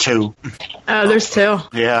first two? Oh, there's two.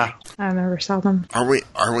 Yeah. I never saw them. Are we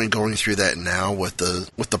going through that now with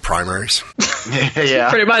the primaries?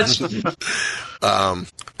 Yeah. Pretty much.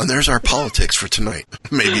 And there's our politics for tonight.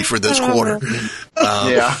 Maybe for this quarter.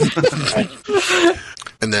 Yeah.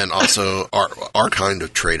 And then also our kind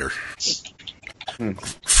of traitor.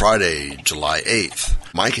 Friday, July 8th.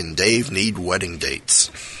 Mike and Dave Need Wedding Dates.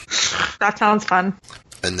 That sounds fun.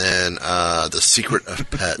 And then The Secret of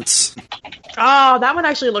Pets. Oh, that one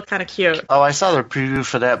actually looked kind of cute. Oh, I saw the preview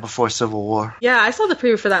for that before Civil War. Yeah, I saw the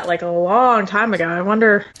preview for that like a long time ago. I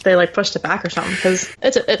wonder if they like pushed it back or something because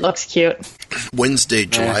it looks cute. Wednesday,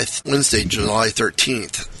 July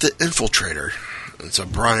 13th, The Infiltrator. It's a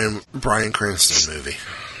Bryan Cranston movie.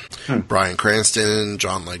 Bryan Cranston,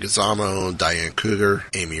 John Leguizamo, Diane Kruger,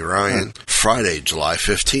 Amy Ryan. Friday, July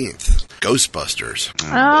 15th, Ghostbusters.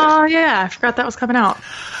 Oh, yeah. I forgot that was coming out.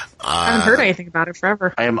 I haven't heard anything about it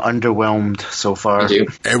forever. I am underwhelmed so far.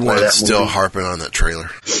 Everyone's still harping on that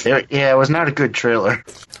trailer. Yeah, it was not a good trailer.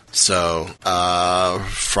 So,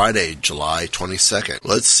 Friday, July 22nd.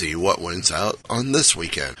 Let's see what wins out on this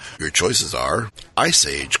weekend. Your choices are Ice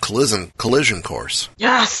Age Collision Course.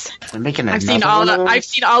 Yes. They're making I've seen all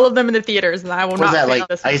of them in the theaters, and I will not. Was that fail like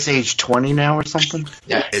this one. Ice Age 20 now or something?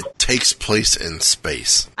 Yeah. It takes place in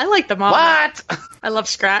space. I like them all. What? I love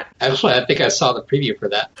Scrat. Actually, I think I saw the preview for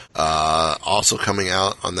that. Also coming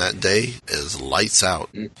out on that day is Lights Out.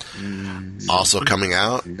 Also coming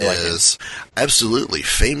out is Absolutely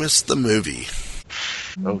Famous the Movie.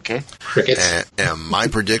 Okay. Crickets. And my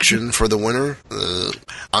prediction for the winner,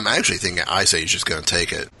 I'm actually thinking Ice Age is going to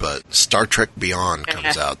take it, but Star Trek Beyond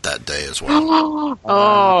comes out that day as well.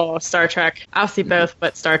 Oh, Star Trek. I'll see both,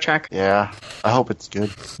 but Star Trek. Yeah. I hope it's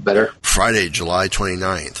good. Better. Friday, July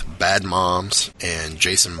 29th, Bad Moms and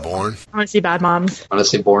Jason Bourne. I want to see Bad Moms.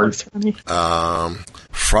 Honestly, Bourne.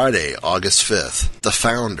 Friday, August 5th, The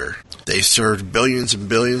Founder. They served billions and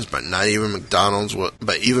billions, but even McDonald's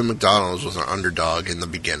was an underdog in the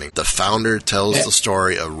beginning. The Founder tells the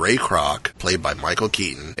story of Ray Kroc, played by Michael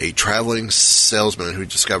Keaton, a traveling salesman who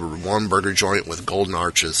discovered one burger joint with golden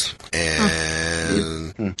arches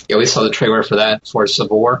and Yeah, we saw the trailer for that for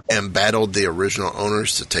Civil War. And battled the original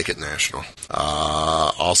owners to take it national.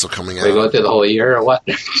 Also coming out. We go through the whole year or what?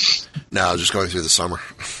 No, just going through the summer.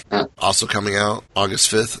 Also coming out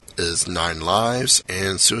August 5th is 9 Lives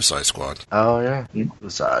and Suicide Squad. Oh, yeah.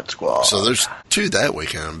 Suicide Squad. So there's 2 that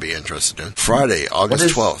weekend I'd be interested in. Friday,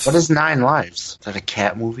 August 12th. What is 9 Lives? Is that a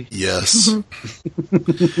cat movie? Yes.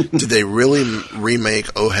 Did they really remake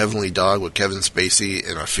Oh Heavenly Dog with Kevin Spacey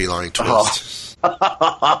in a feline twist?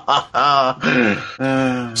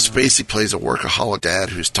 Spacey plays a workaholic dad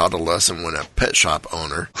who's taught a lesson when a pet shop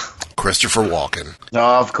owner, Christopher Walken,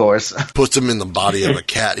 of course, puts him in the body of a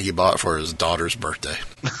cat he bought for his daughter's birthday.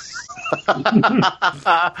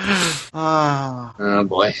 Oh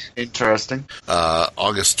boy. Interesting.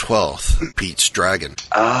 August 12th, Pete's Dragon.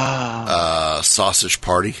 Sausage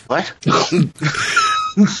Party. What?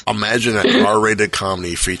 Imagine an R-rated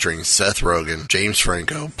comedy featuring Seth Rogen, James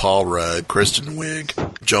Franco, Paul Rudd, Kristen Wiig,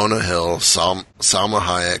 Jonah Hill, Salma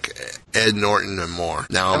Hayek, Ed Norton, and more.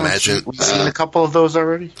 Now imagine... We've seen a couple of those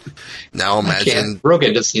already. Now imagine...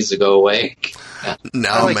 Rogen just needs to go away.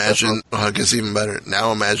 Now imagine... Oh, it gets even better.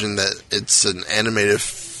 Now imagine that it's an animated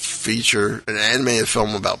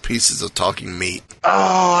film about pieces of talking meat.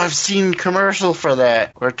 Oh, I've seen commercial for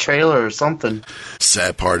that, or a trailer or something.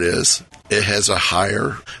 Sad part is, it has a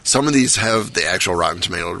higher... Some of these have the actual Rotten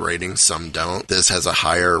Tomatoes rating, some don't. This has a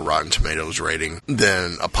higher Rotten Tomatoes rating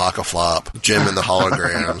than Apocalypse, Jim and the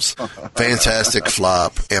Holograms, Fantastic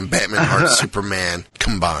Flop, and Batman Hearts Superman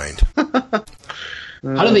combined.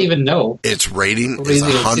 How do they even know? Its rating is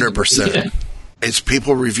 100%. Yeah. It's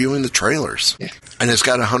people reviewing the trailers. Yeah. And it's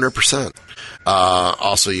got 100%.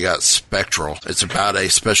 Also, you got Spectral. It's about a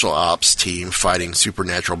special ops team fighting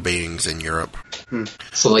supernatural beings in Europe.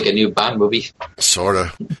 So like a new Bond movie? Sort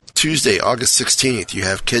of. Tuesday, August 16th, you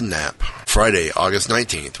have Kidnap. Friday, August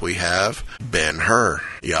 19th, we have Ben-Hur.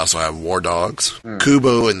 You also have War Dogs.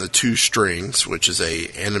 Kubo and the Two Strings, which is a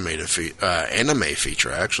anime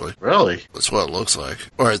feature, actually. Really? That's what it looks like.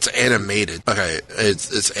 Or it's animated. Okay,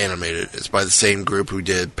 it's animated. It's by the same group who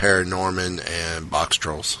did Paranorman and Box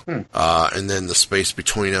Trolls. And then The Space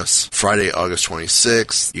Between Us. Friday, August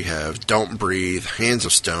 26th, you have Don't Breathe, Hands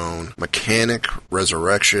of Stone, Mechanic,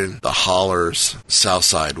 Resurrection, The Hollers,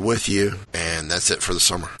 Southside With You, and that's it for the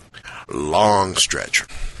summer. Long stretch.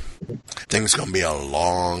 I think it's going to be a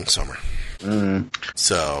long summer.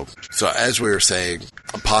 So as we were saying,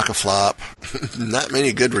 Apocalypse, not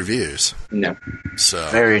many good reviews. No. So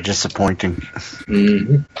very disappointing.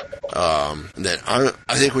 Then I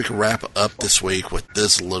think we can wrap up this week with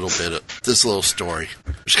this little story,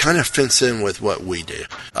 which kind of fits in with what we do.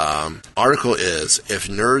 Article is, if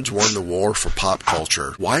nerds won the war for pop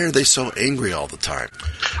culture, why are they so angry all the time?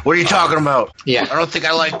 What are you talking about? Yeah. I don't think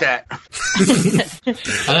I like that.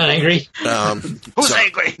 I'm not angry. Who's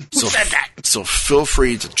angry? Who said that? So feel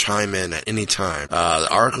free to chime in at any time. The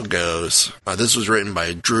article goes, this was written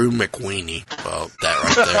by Drew McWeeny. Well,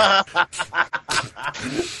 that right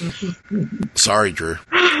there. Sorry, Drew.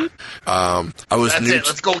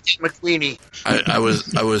 Let's go get McWeeny.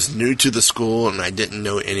 I was new to the school and I didn't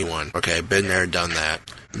know anyone. Okay, been there, done that.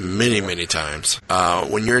 Many times.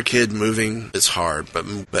 When you're a kid, moving is hard, but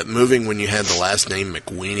moving when you have the last name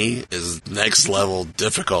McWeeny is next level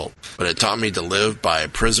difficult. But it taught me to live by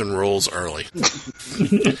prison rules early.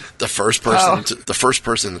 The first first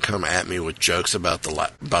person to come at me with jokes about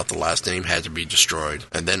the last name had to be destroyed,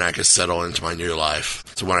 and then I could settle into my new life.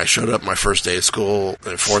 So when I showed up my first day of school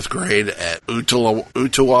in 4th grade at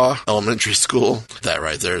Utawa Elementary School, that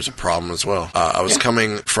right there is a problem as well. I was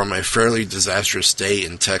coming from a fairly disastrous state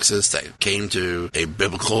in Texas that came to a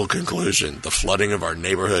biblical conclusion: the flooding of our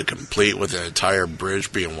neighborhood, complete with an entire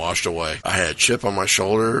bridge being washed away. I had a chip on my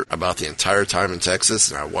shoulder about the entire time in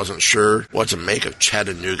Texas, and I wasn't sure what to make of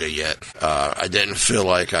Chattanooga yet. I didn't feel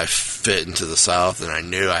like I fit into the South, and I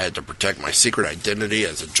knew I had to protect my secret identity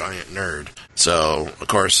as a giant nerd. So, of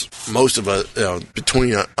course, most of us,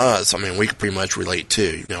 between us, I mean, we could pretty much relate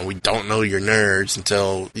too. We don't know you're nerds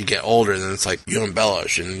until you get older, then it's like you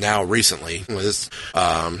embellish. And now recently,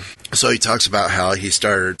 so he talks about how he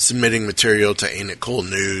started submitting material to Ain't It Cool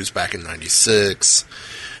News back in '96.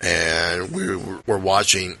 And we were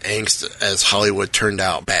watching Angst as Hollywood turned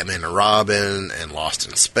out Batman and Robin and Lost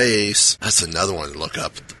in Space. That's another one to look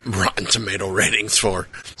up Rotten Tomato ratings for.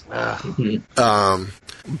 But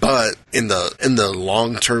in the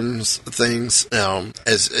long term things,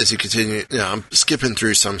 as you continue, I'm skipping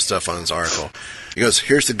through some stuff on this article. He goes,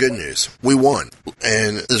 here's the good news. We won.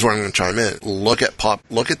 And this is where I'm going to chime in. Look at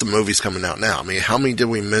the movies coming out now. I mean, how many did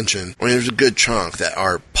we mention? I mean, there's a good chunk that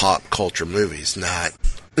are pop culture movies, not,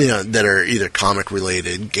 that are either comic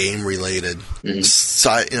related, game related,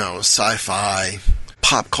 sci-fi,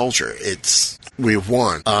 pop culture. We've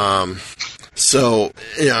won. So,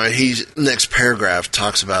 he's next paragraph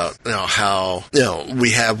talks about, how,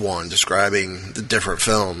 we have one describing the different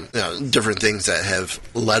film, different things that have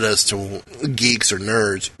led us to geeks or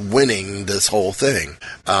nerds winning this whole thing.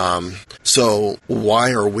 So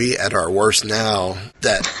why are we at our worst now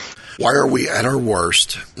that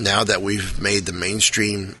we've made the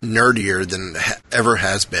mainstream nerdier than it ever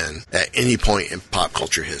has been at any point in pop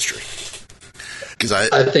culture history? Because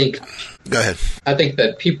I think... Go ahead. I think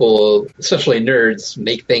that people, especially nerds,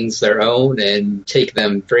 make things their own and take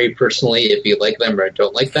them very personally if you like them or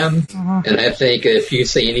don't like them. Uh-huh. And I think if you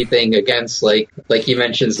say anything against, like he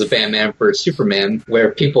mentions the Batman vs Superman,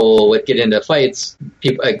 where people would get into fights,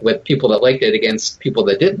 with people that liked it against people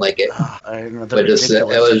that didn't like it. But it was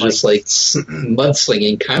just like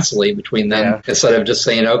mudslinging constantly between them. Yeah. Instead of just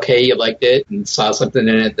saying, okay, you liked it and saw something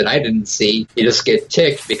in it that I didn't see, you just get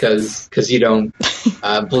ticked because you don't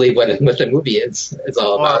believe what the movie is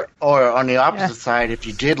all about. Or on the opposite side, if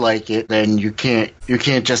you did like it, then you can't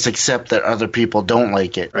just accept that other people don't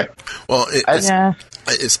like it. Right. Well,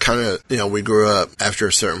 it's kind of, we grew up after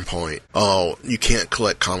a certain point. Oh, you can't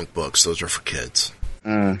collect comic books; those are for kids.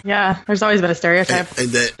 Mm. Yeah, there's always been a stereotype. And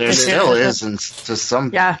there still is, to some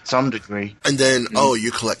degree. And then,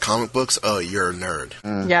 you collect comic books? Oh, you're a nerd.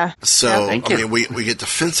 Mm. Yeah. So, we get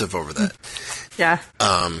defensive over that. Yeah.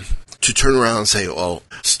 To turn around and say, well,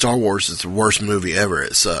 Star Wars is the worst movie ever,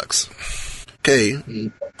 it sucks. Okay,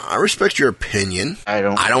 I respect your opinion. I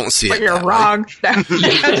don't see it. But you're wrong.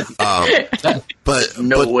 But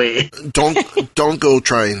no way. Don't go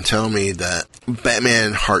try and tell me that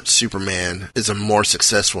Batman Heart Superman is a more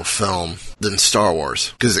successful film than Star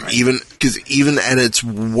Wars. Because even at its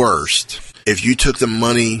worst, if you took the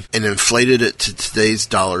money and inflated it to today's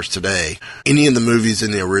dollars today, any of the movies in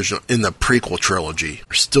the prequel trilogy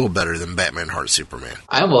are still better than Batman Heart Superman.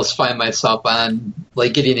 I almost find myself on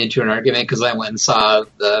getting into an argument because I went and saw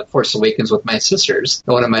The Force Awakens with my sisters,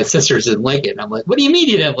 and one of my sisters didn't like it. And I'm like, "What do you mean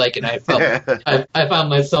you didn't like it?" And I found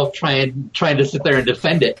myself trying to sit there and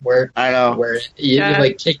defend it. Where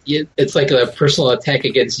it's like a personal attack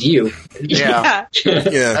against you. Yeah.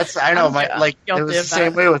 It was the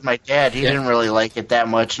same way with my dad. He didn't really like it that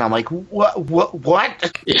much, and I'm like,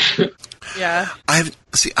 what? Yeah. I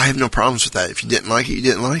have no problems with that. If you didn't like it, you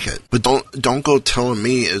didn't like it. But don't go telling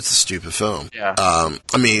me it's a stupid film. Yeah.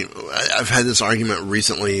 I've had this argument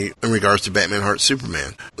recently in regards to Batman Heart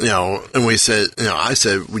Superman. And we said, I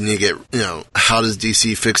said we need to get, how does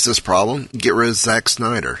DC fix this problem? Get rid of Zack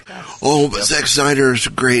Snyder. Yes. Oh, but Zack Snyder is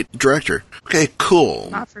a great director. Okay, cool.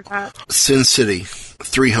 Not for that. Sin City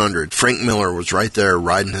 300. Frank Miller was right there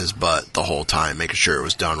riding his butt the whole time, making sure it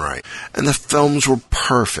was done right. And the films were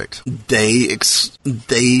perfect. They hit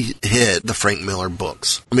the Frank Miller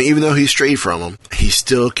books. I mean, even though he strayed from them, he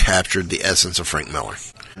still captured the essence of Frank Miller.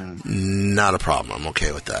 Not a problem. I'm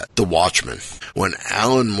okay with that. The Watchmen. When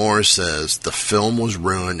Alan Moore says the film was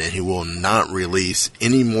ruined and he will not release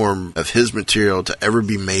any more of his material to ever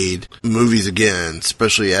be made movies again,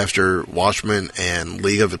 especially after Watchmen and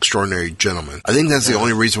League of Extraordinary Gentlemen. I think that's the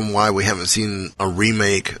only reason why we haven't seen a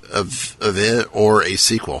remake of it or a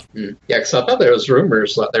sequel. Yeah, because I thought there was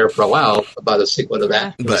rumors there for a while about a sequel to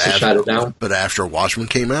that. But after Watchmen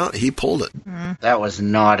came out, he pulled it. That was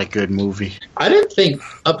not a good movie. I didn't think,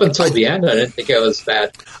 up until the end, I didn't think it was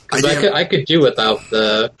bad. Because I could do without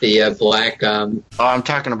the black... I'm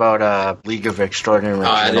talking about League of Extraordinary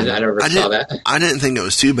Gentlemen. I never saw that. I didn't think it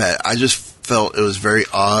was too bad. I just felt it was very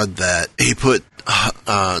odd that he put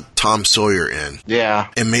Tom Sawyer in. Yeah.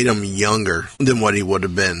 And made him younger than what he would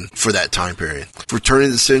have been for that time period. For turn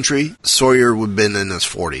of the century, Sawyer would have been in his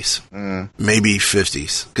 40s. Maybe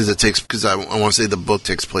 50s. Because I want to say the book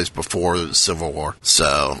takes place before the Civil War.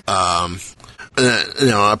 So,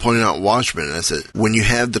 I pointed out Watchmen, and I said, when you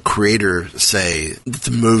have the creator say that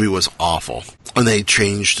the movie was awful, and they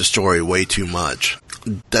changed the story way too much,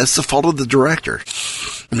 that's the fault of the director.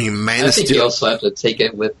 I mean, Man of Steel... I think you also have to take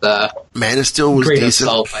it with Man of Steel was great decent.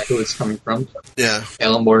 Assault by who it's coming from. Yeah.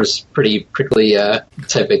 Alan Moore's pretty prickly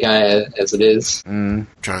type of guy as it is. Trying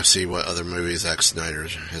to see what other movies Zack Snyder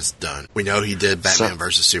has done. We know he did Batman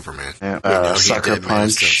vs. Superman. Yeah. Sucker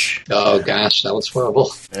Punch. Oh, gosh, that was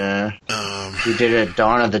horrible. Yeah. He did a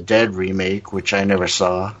Dawn of the Dead remake, which I never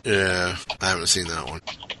saw. Yeah, I haven't seen that one.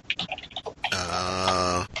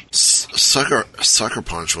 Sucker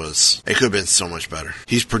Punch it could have been so much better.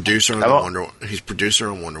 He's producer on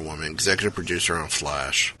Wonder Woman, executive producer on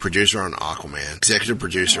Flash, producer on Aquaman, executive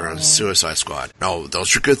producer on Suicide Squad. No,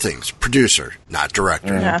 those are good things. Producer, not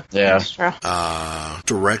director. Yeah. That's true.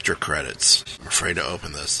 Director credits. I'm afraid to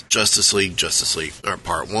open this. Justice League,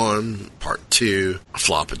 Part 1, Part 2,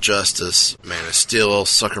 Flop of Justice, Man of Steel,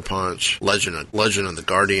 Sucker Punch, Legend of the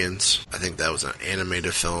Guardians. I think that was an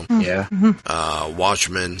animated film. Yeah.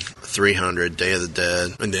 Watchmen, 300, Day of the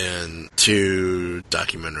Dead, and then 2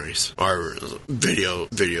 documentaries or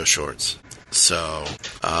video shorts. So,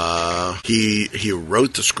 he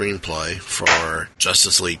wrote the screenplay for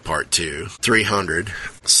Justice League Part 2, 300,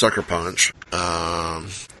 Sucker Punch,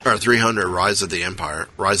 or 300, Rise of an Empire,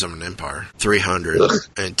 300,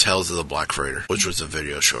 and Tales of the Black Freighter, which was a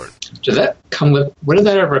video short. Did that come with, when did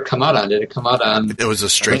that ever come out on? Did it come out on? It was a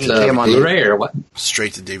straight to Blu-ray or what?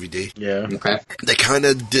 Straight to DVD. Yeah. Okay. They kind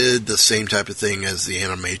of did the same type of thing as the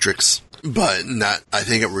Animatrix. But not, I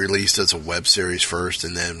think it released as a web series first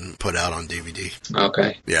and then put out on DVD.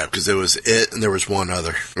 Okay. Yeah, because it was it and there was one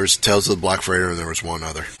other. There was Tales of the Black Freighter and there was one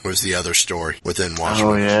other. It was the other story within Watchmen.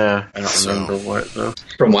 Oh, yeah. I don't remember what, though.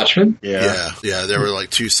 From Watchmen? Yeah. Yeah, there were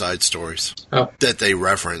like 2 side stories that they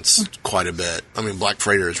referenced quite a bit. I mean, Black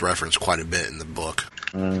Freighter is referenced quite a bit in the book.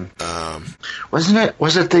 Was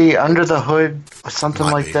it the Under the Hood or something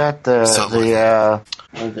like that?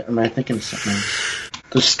 Am I thinking something?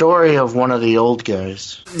 The story of one of the old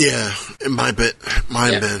guys. Yeah, it might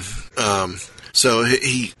have been. So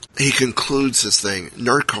he concludes this thing,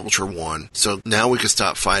 nerd culture won, so now we can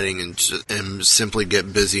stop fighting and simply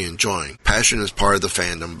get busy enjoying. Passion is part of the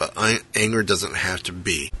fandom, but anger doesn't have to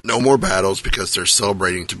be. No more battles because there's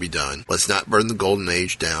celebrating to be done. Let's not burn the golden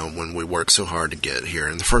age down when we worked so hard to get here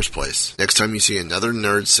in the first place. Next time you see another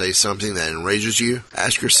nerd say something that enrages you,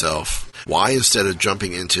 ask yourself, why, instead of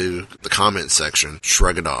jumping into the comment section,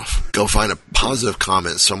 shrug it off. Go find a positive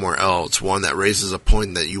comment somewhere else, one that raises a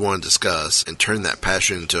point that you want to discuss, and turn that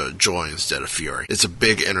passion into joy instead of fury. It's a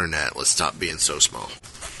big internet. Let's stop being so small.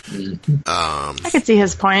 I could see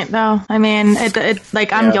his point, though. I mean,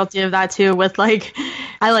 I'm guilty of that too. With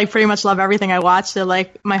I pretty much love everything I watch. So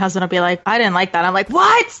my husband will be like, "I didn't like that." I'm like,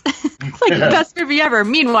 "What?" It's the best movie ever.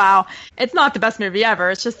 Meanwhile, it's not the best movie ever.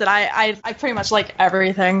 It's just that I pretty much like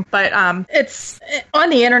everything. But it's on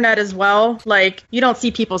the internet as well. You don't see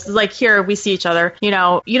people's here we see each other. You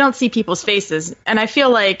don't see people's faces. And I feel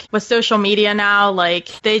like with social media now,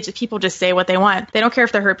 people just say what they want. They don't care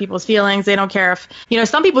if they hurt people's feelings. They don't care if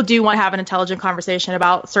some people do want to have an intelligent conversation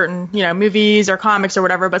about certain, movies or comics or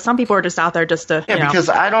whatever, but some people are just out there just to, because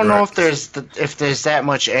I don't know if there's that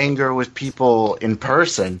much anger with people in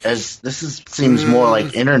person, as seems more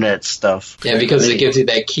like internet stuff. Yeah, because it gives you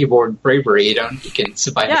that keyboard bravery. You can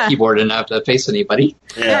sit behind the keyboard and not have to face anybody.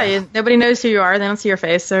 Yeah, nobody knows who you are. They don't see your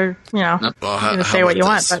face, so you can say what you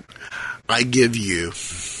want. But I give you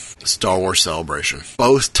Star Wars Celebration.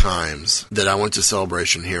 Both times that I went to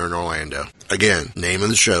Celebration here in Orlando. Again, name of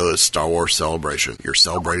the show is Star Wars Celebration. You're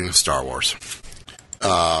celebrating Star Wars.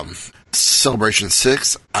 Celebration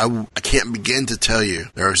 6, I can't begin to tell you.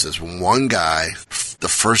 There's this one guy The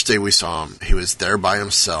first day we saw him, he was there by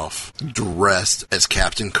himself, dressed as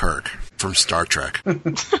Captain Kirk from Star Trek.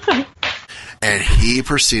 And he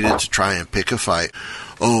proceeded to try and pick a fight.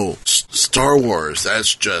 Oh, Star Wars,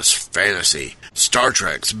 that's just fantasy. Star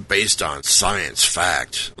Trek's based on science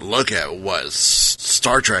fact. Look at what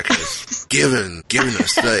Star Trek has given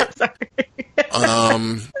us today.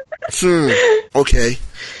 Okay.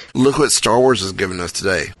 Look what Star Wars has given us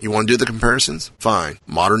today. You want to do the comparisons? Fine.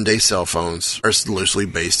 Modern day cell phones are loosely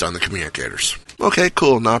based on the communicators. Okay,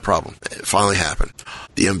 cool, not a problem. It finally happened.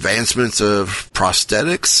 The advancements of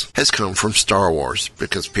prosthetics has come from Star Wars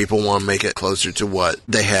because people want to make it closer to what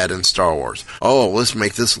they had in Star Wars. Oh, let's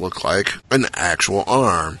make this look like an actual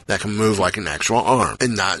arm that can move like an actual arm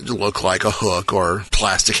and not look like a hook or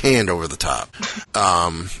plastic hand over the top.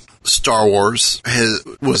 Star Wars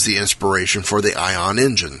was the inspiration for the ion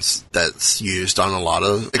engines that's used on a lot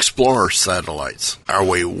of Explorer satellites. Are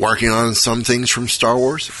we working on some things from Star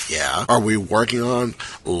Wars? Yeah. Are we working on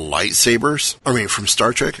lightsabers? From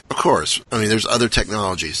Star Trek? Of course. There's other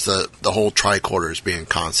technologies. The whole tricorder is being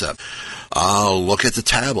concept. Oh, look at the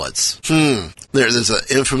tablets. There's an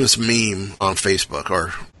infamous meme on Facebook,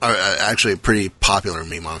 or actually a pretty popular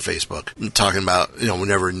meme on Facebook, talking about,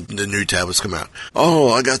 whenever the new tablets come out.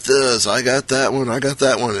 Oh, I got this, I got that one,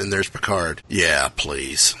 and there's Picard. Yeah,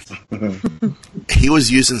 please. He was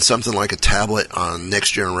using something like a tablet on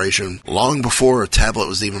Next Generation long before a tablet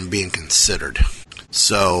was even being considered.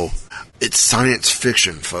 So, it's science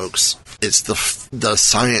fiction, folks. It's the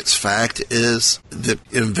science fact is the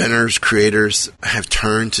inventors, creators have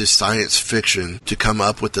turned to science fiction to come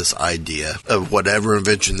up with this idea of whatever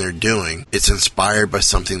invention they're doing. It's inspired by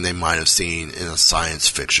something they might have seen in a science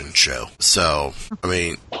fiction show. So,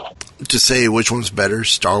 to say which one's better,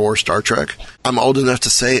 Star Wars, Star Trek, I'm old enough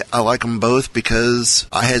to say I like them both because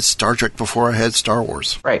I had Star Trek before I had Star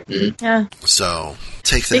Wars. Right. Mm-hmm. Yeah. So,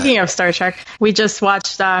 take that. Speaking of Star Trek, we just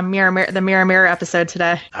watched the Mirror Mirror episode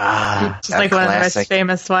today. It's like one of the most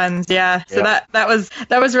famous ones. Yeah. So that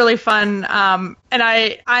was really fun. And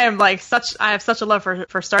I have such a love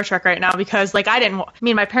for Star Trek right now because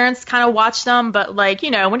my parents kind of watched them, but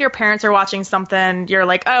when your parents are watching something, you're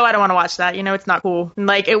like, oh, I don't want to watch that. It's not cool. And,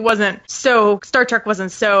 it wasn't so, Star Trek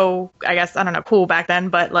wasn't so, I guess, I don't know, cool back then,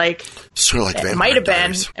 but sort of like it might have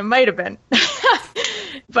been. It might have been.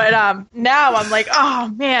 But now I'm like, oh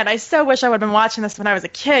man, I so wish I would have been watching this when I was a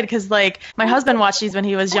kid because my husband watched these when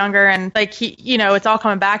he was younger and he, it's all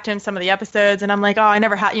coming back to him, some of the episodes, and I'm like, oh, I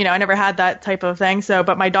never had that type of thing. So,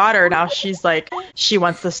 but my daughter now, she's she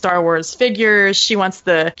wants the Star Wars figures, she wants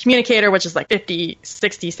the communicator, which is $50, $60,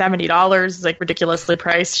 $70, ridiculously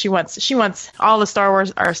priced. She wants all the Star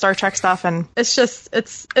Wars or Star Trek stuff, and it's just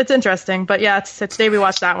it's interesting. But yeah, today we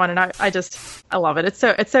watched that one, and I love it.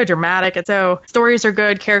 It's so dramatic. Stories are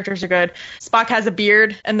good. Characters are good. Spock has a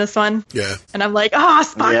beard in this one. Yeah. And I'm like, oh,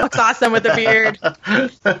 Spock looks awesome with the beard.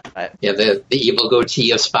 But, the evil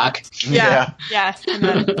goatee of Spock. Yeah. And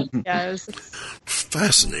then, it's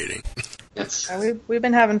fascinating. Yes. We've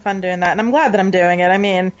been having fun doing that, and I'm glad that I'm doing it.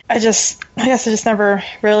 I guess I just never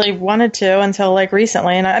really wanted to until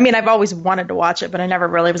recently. And I've always wanted to watch it, but I never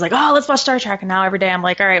really was like, oh, let's watch Star Trek. And now every day I'm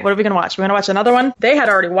like, all right, what are we going to watch? We want to watch another one? They had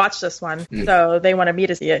already watched this one, so they wanted me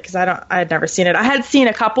to see it because I had never seen it. I had seen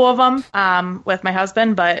a couple of them with my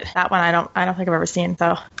husband, but that one I don't think I've ever seen.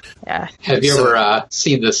 So yeah. Have you ever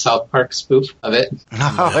seen the South Park spoof of it? No.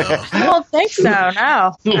 I don't think so. No,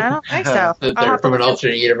 I don't think so. They're from an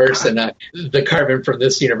alternate universe, and the Carbon from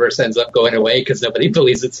this universe ends up going away because nobody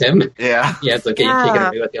believes it's him. Yeah. Yeah, it's okay, you take it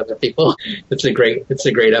away with the other people. It's a great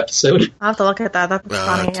episode. I'll have to look at that. That's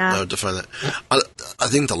funny, yeah. I would define that. I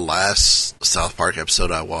think the last South Park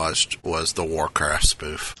episode I watched was the Warcraft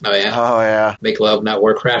spoof. Oh, yeah. Make love, not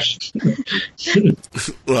Warcraft.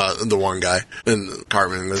 Well, the one guy. And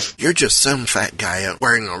Cartman goes, you're just some fat guy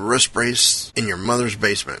wearing a wrist brace in your mother's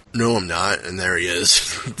basement. No, I'm not. And there he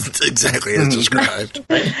is. Exactly as described.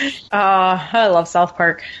 I love South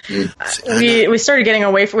Park. We started getting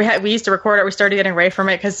away from we used to record it. We started getting away from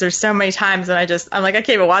it because there's so many times, and I'm like, I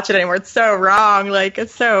can't even watch it anymore. It's so wrong.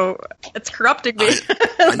 It's corrupting me.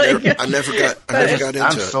 I never got into it.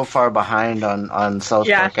 I'm so far behind on South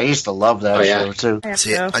Park. I used to love that show too.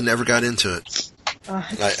 See, I never got into it.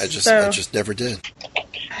 I just never did.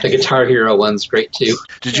 The Guitar Hero one's great too.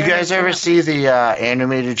 Did you guys ever see the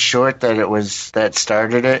animated short that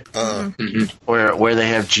started it? Where they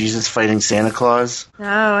have Jesus fighting Santa Claus? No,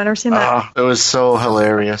 I never seen that. It was so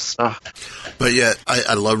hilarious. But yet,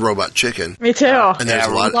 I love Robot Chicken. Me too. And there's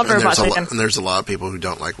a lot of people who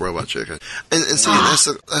don't like Robot Chicken. And see,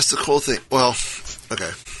 that's the cool thing. Well,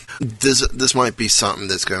 okay. This might be something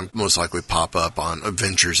that's going to most likely pop up on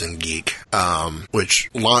Adventures in Geek, which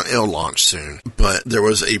it'll launch soon. But there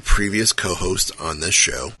was a previous co-host on this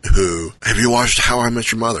show who, have you watched How I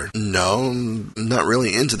Met Your Mother? No, I'm not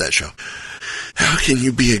really into that show. How can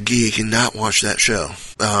you be a geek and not watch that show?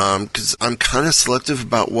 Because I'm kind of selective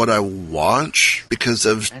about what I watch because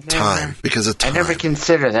of time. I never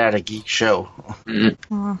consider that a geek show.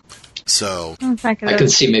 Mm-hmm. So I can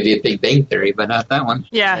see maybe a Big Bang Theory, but not that one.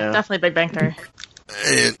 Yeah, definitely Big Bang Theory.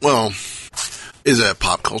 And, well, is it a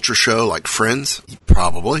pop culture show like Friends?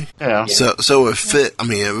 Probably. Yeah. So it would fit. I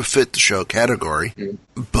mean, it would fit the show category,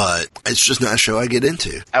 but it's just not a show I get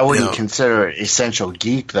into. I wouldn't consider it essential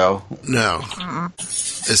geek, though. No.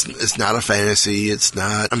 It's not a fantasy. It's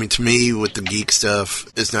not. I mean, to me, with the geek stuff,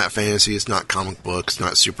 it's not fantasy. It's not comic books. It's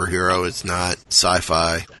not superhero. It's not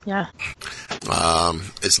sci-fi. Yeah.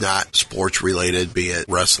 It's not sports related, be it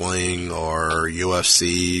wrestling or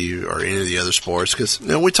UFC or any of the other sports. Because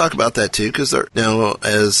we talk about that too. Because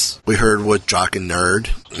as we heard with Jock and Nerd,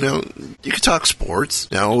 you can talk sports.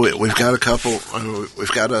 We've got a couple.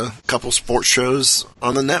 We've got a couple sports shows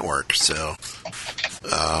on the network. So,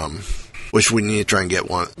 which we need to try and get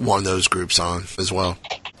one of those groups on as well.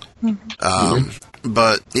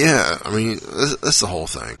 But yeah, I mean, that's the whole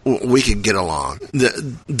thing. We could get along.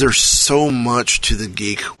 There's so much to the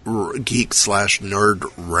geek/nerd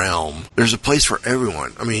realm. There's a place for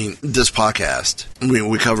everyone. I mean, this podcast,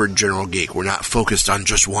 we covered general geek. We're not focused on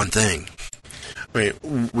just one thing. I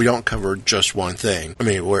mean, we don't cover just one thing. I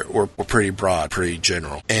mean, we're pretty broad, pretty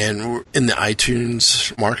general. And in the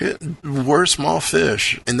iTunes market, we're a small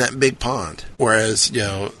fish in that big pond. Whereas,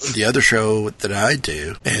 the other show that I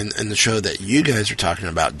do and the show that you guys are talking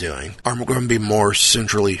about doing are going to be more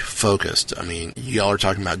centrally focused. I mean, y'all are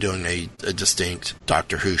talking about doing a distinct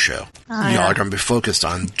Doctor Who show. Y'all are going to be focused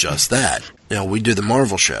on just that. We do the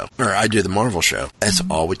Marvel show, or I do the Marvel show. That's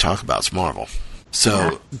all we talk about is Marvel.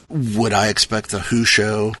 So, would I expect the Who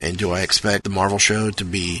show and do I expect the Marvel show to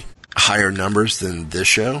be higher numbers than this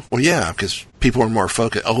show? Well, yeah, because people are more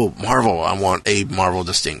focused. Oh, Marvel, I want a Marvel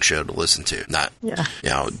distinct show to listen to. Not,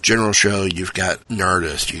 general show, you've got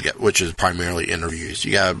Nerdist, which is primarily interviews.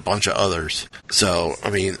 You got a bunch of others. So, I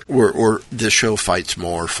mean, this show fights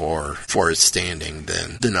more for its standing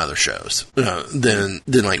than other shows. Than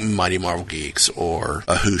like Mighty Marvel Geeks or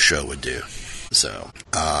a Who show would do. So,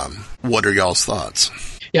 what are y'all's thoughts?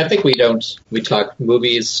 Yeah, I think we talk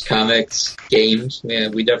movies, comics, games. Yeah,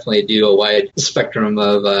 we definitely do a wide spectrum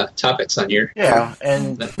of topics on here. Yeah,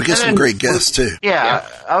 and we get some great guests too. Yeah,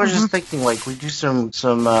 I was just thinking, like, we do some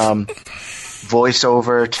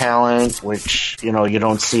voiceover talent, which you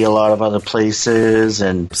don't see a lot of other places,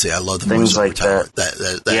 and see, I love the things like talent.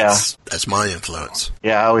 That's my influence.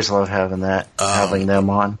 Yeah, I always love having them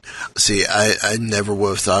on. See, I never would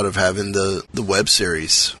have thought of having the web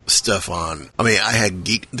series stuff on. I mean, I had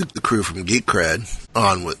the crew from Geek Cred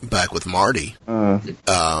on back with Marty.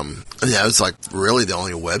 That was like really the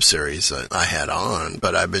only web series that I had on,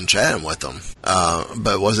 but I've been chatting with them.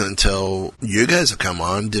 But it wasn't until you guys have come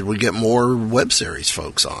on did we get more web series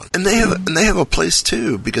folks on, and they have a place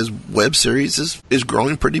too, because web series is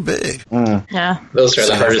growing pretty big. Yeah, those are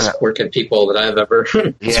the hardest working people that I've ever.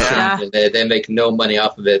 They make no money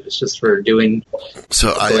off of it. It's just for going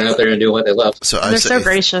out there and doing what they love. So they're so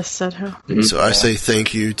gracious at who. So I say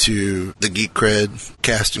thank you to the Geek Cred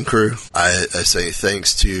cast and crew. I say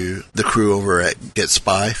thanks to the crew over at Get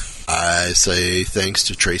Spy. I say thanks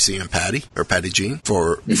to Tracy and Patty Jean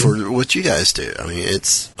for what you guys do. I mean,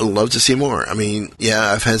 I'd love to see more. I mean,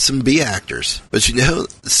 yeah, I've had some B actors, but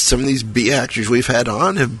some of these B actors we've had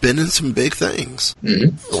on have been in some big things.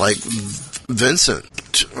 Like Vincent.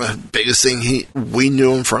 Biggest thing we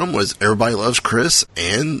knew him from was Everybody Loves Chris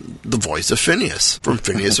and the voice of Phineas from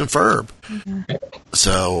Phineas and Ferb.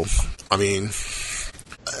 So, I mean,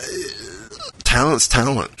 talent's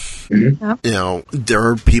talent. There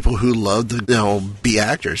are people who love to be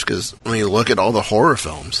actors, because when you look at all the horror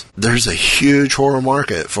films, there's a huge horror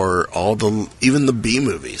market for even the B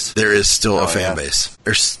movies. There is still a fan base.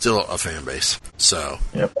 There's still a fan base. So,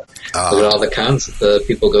 look at all the cons that the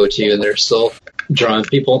people go to, and they're still drawing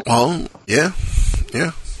people. Well, yeah.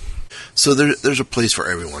 So there's a place for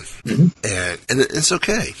everyone, and it's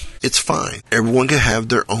okay. It's fine. Everyone can have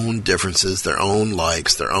their own differences, their own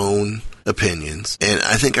likes, their own opinions, and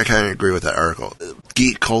I think I kind of agree with that article.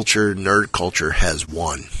 Geek culture, nerd culture has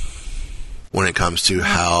won when it comes to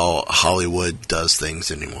how Hollywood does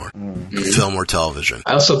things anymore, film or television.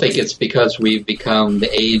 I also think it's because we've become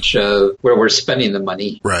the age of where we're spending the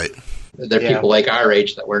money. Right. There are people like our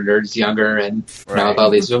age that were nerds younger, and now with all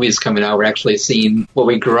these movies coming out, we're actually seeing what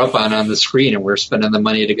we grew up on the screen, and we're spending the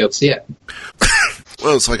money to go see it.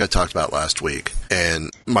 Well, it's like I talked about last week, and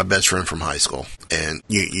my best friend from high school, and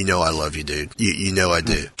you know I love you, dude. You know I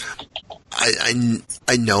do.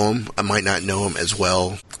 I know him. I might not know him as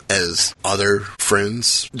well as other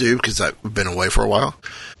friends do because I've been away for a while.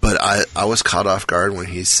 But I was caught off guard when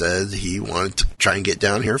he said he wanted to try and get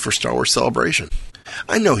down here for Star Wars Celebration.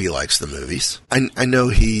 I know he likes the movies. I know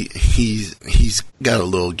he's got a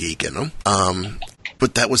little geek in him.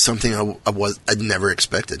 But that was something I'd never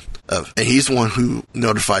expected of. And he's the one who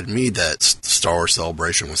notified me that Star Wars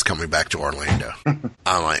Celebration was coming back to Orlando.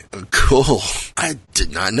 I'm like, cool. I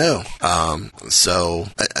did not know. So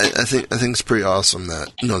I think it's pretty awesome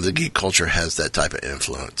that, the geek culture has that type of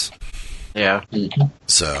influence. Yeah.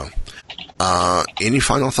 So, any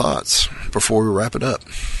final thoughts before we wrap it up?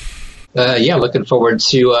 Looking forward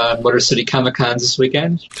to Motor City Comic Cons this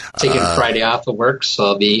weekend. Taking Friday off of work, so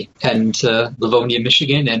I'll be heading to Livonia,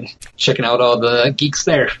 Michigan, and checking out all the geeks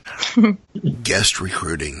there. Guest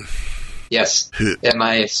recruiting. Yes. And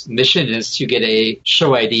my mission is to get a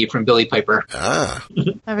show ID from Billy Piper. That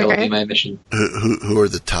will be my mission. Who are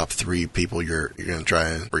the top 3 people you're going to try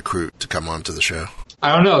and recruit to come on to the show?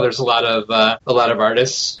 I don't know. There's a lot of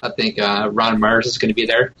artists. I think Ron Mars is going to be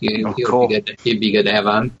there. Cool. He'd be good to have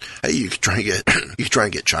on. Hey, you could try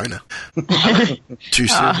and get China. Too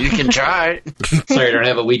soon. You can try. Sorry, I don't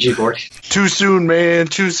have a Ouija board. Too soon, man.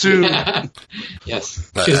 Too soon. Yes,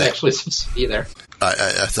 she was actually supposed to be there.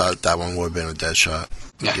 I thought that one would have been a dead shot.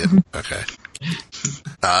 Yeah. Okay.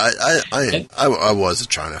 I was a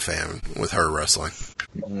China fan with her wrestling.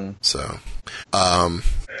 Mm-hmm. So,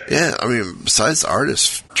 besides the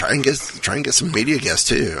artists, try and get some media guests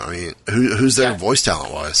too. I mean, who's there voice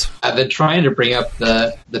talent wise? I've been trying to bring up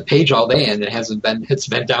the page all day, and it's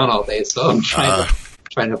been down all day. So I'm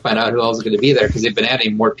trying to find out who else is going to be there because they've been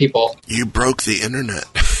adding more people. You broke the internet.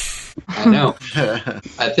 I know.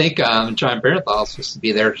 I think John Bernthal is supposed to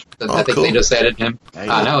be there. I think they just added him.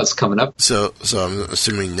 Now it's coming up. So I'm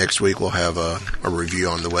assuming next week we'll have a review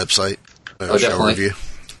on the website. Show definitely. Review.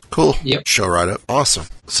 Cool. Yep. Show write-up. Awesome.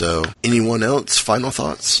 So, anyone else? Final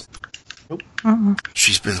thoughts? Nope.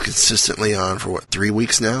 She's been consistently on for 3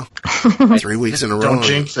 weeks now? 3 weeks in a row. Don't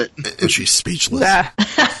jinx it. And she's speechless.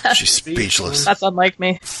 She's speechless. That's unlike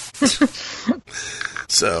me.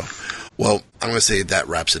 So, well, I'm going to say that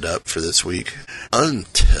wraps it up for this week.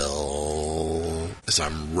 Until, as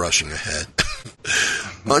I'm rushing ahead,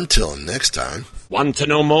 until next time. Want to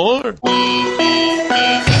know more?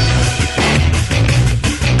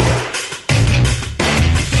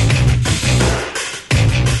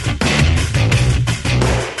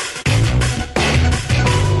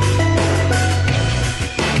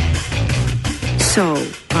 So,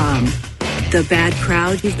 the bad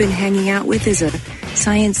crowd you've been hanging out with is a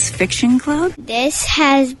science fiction club? This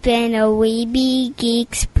has been a Weeby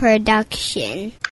Geeks production.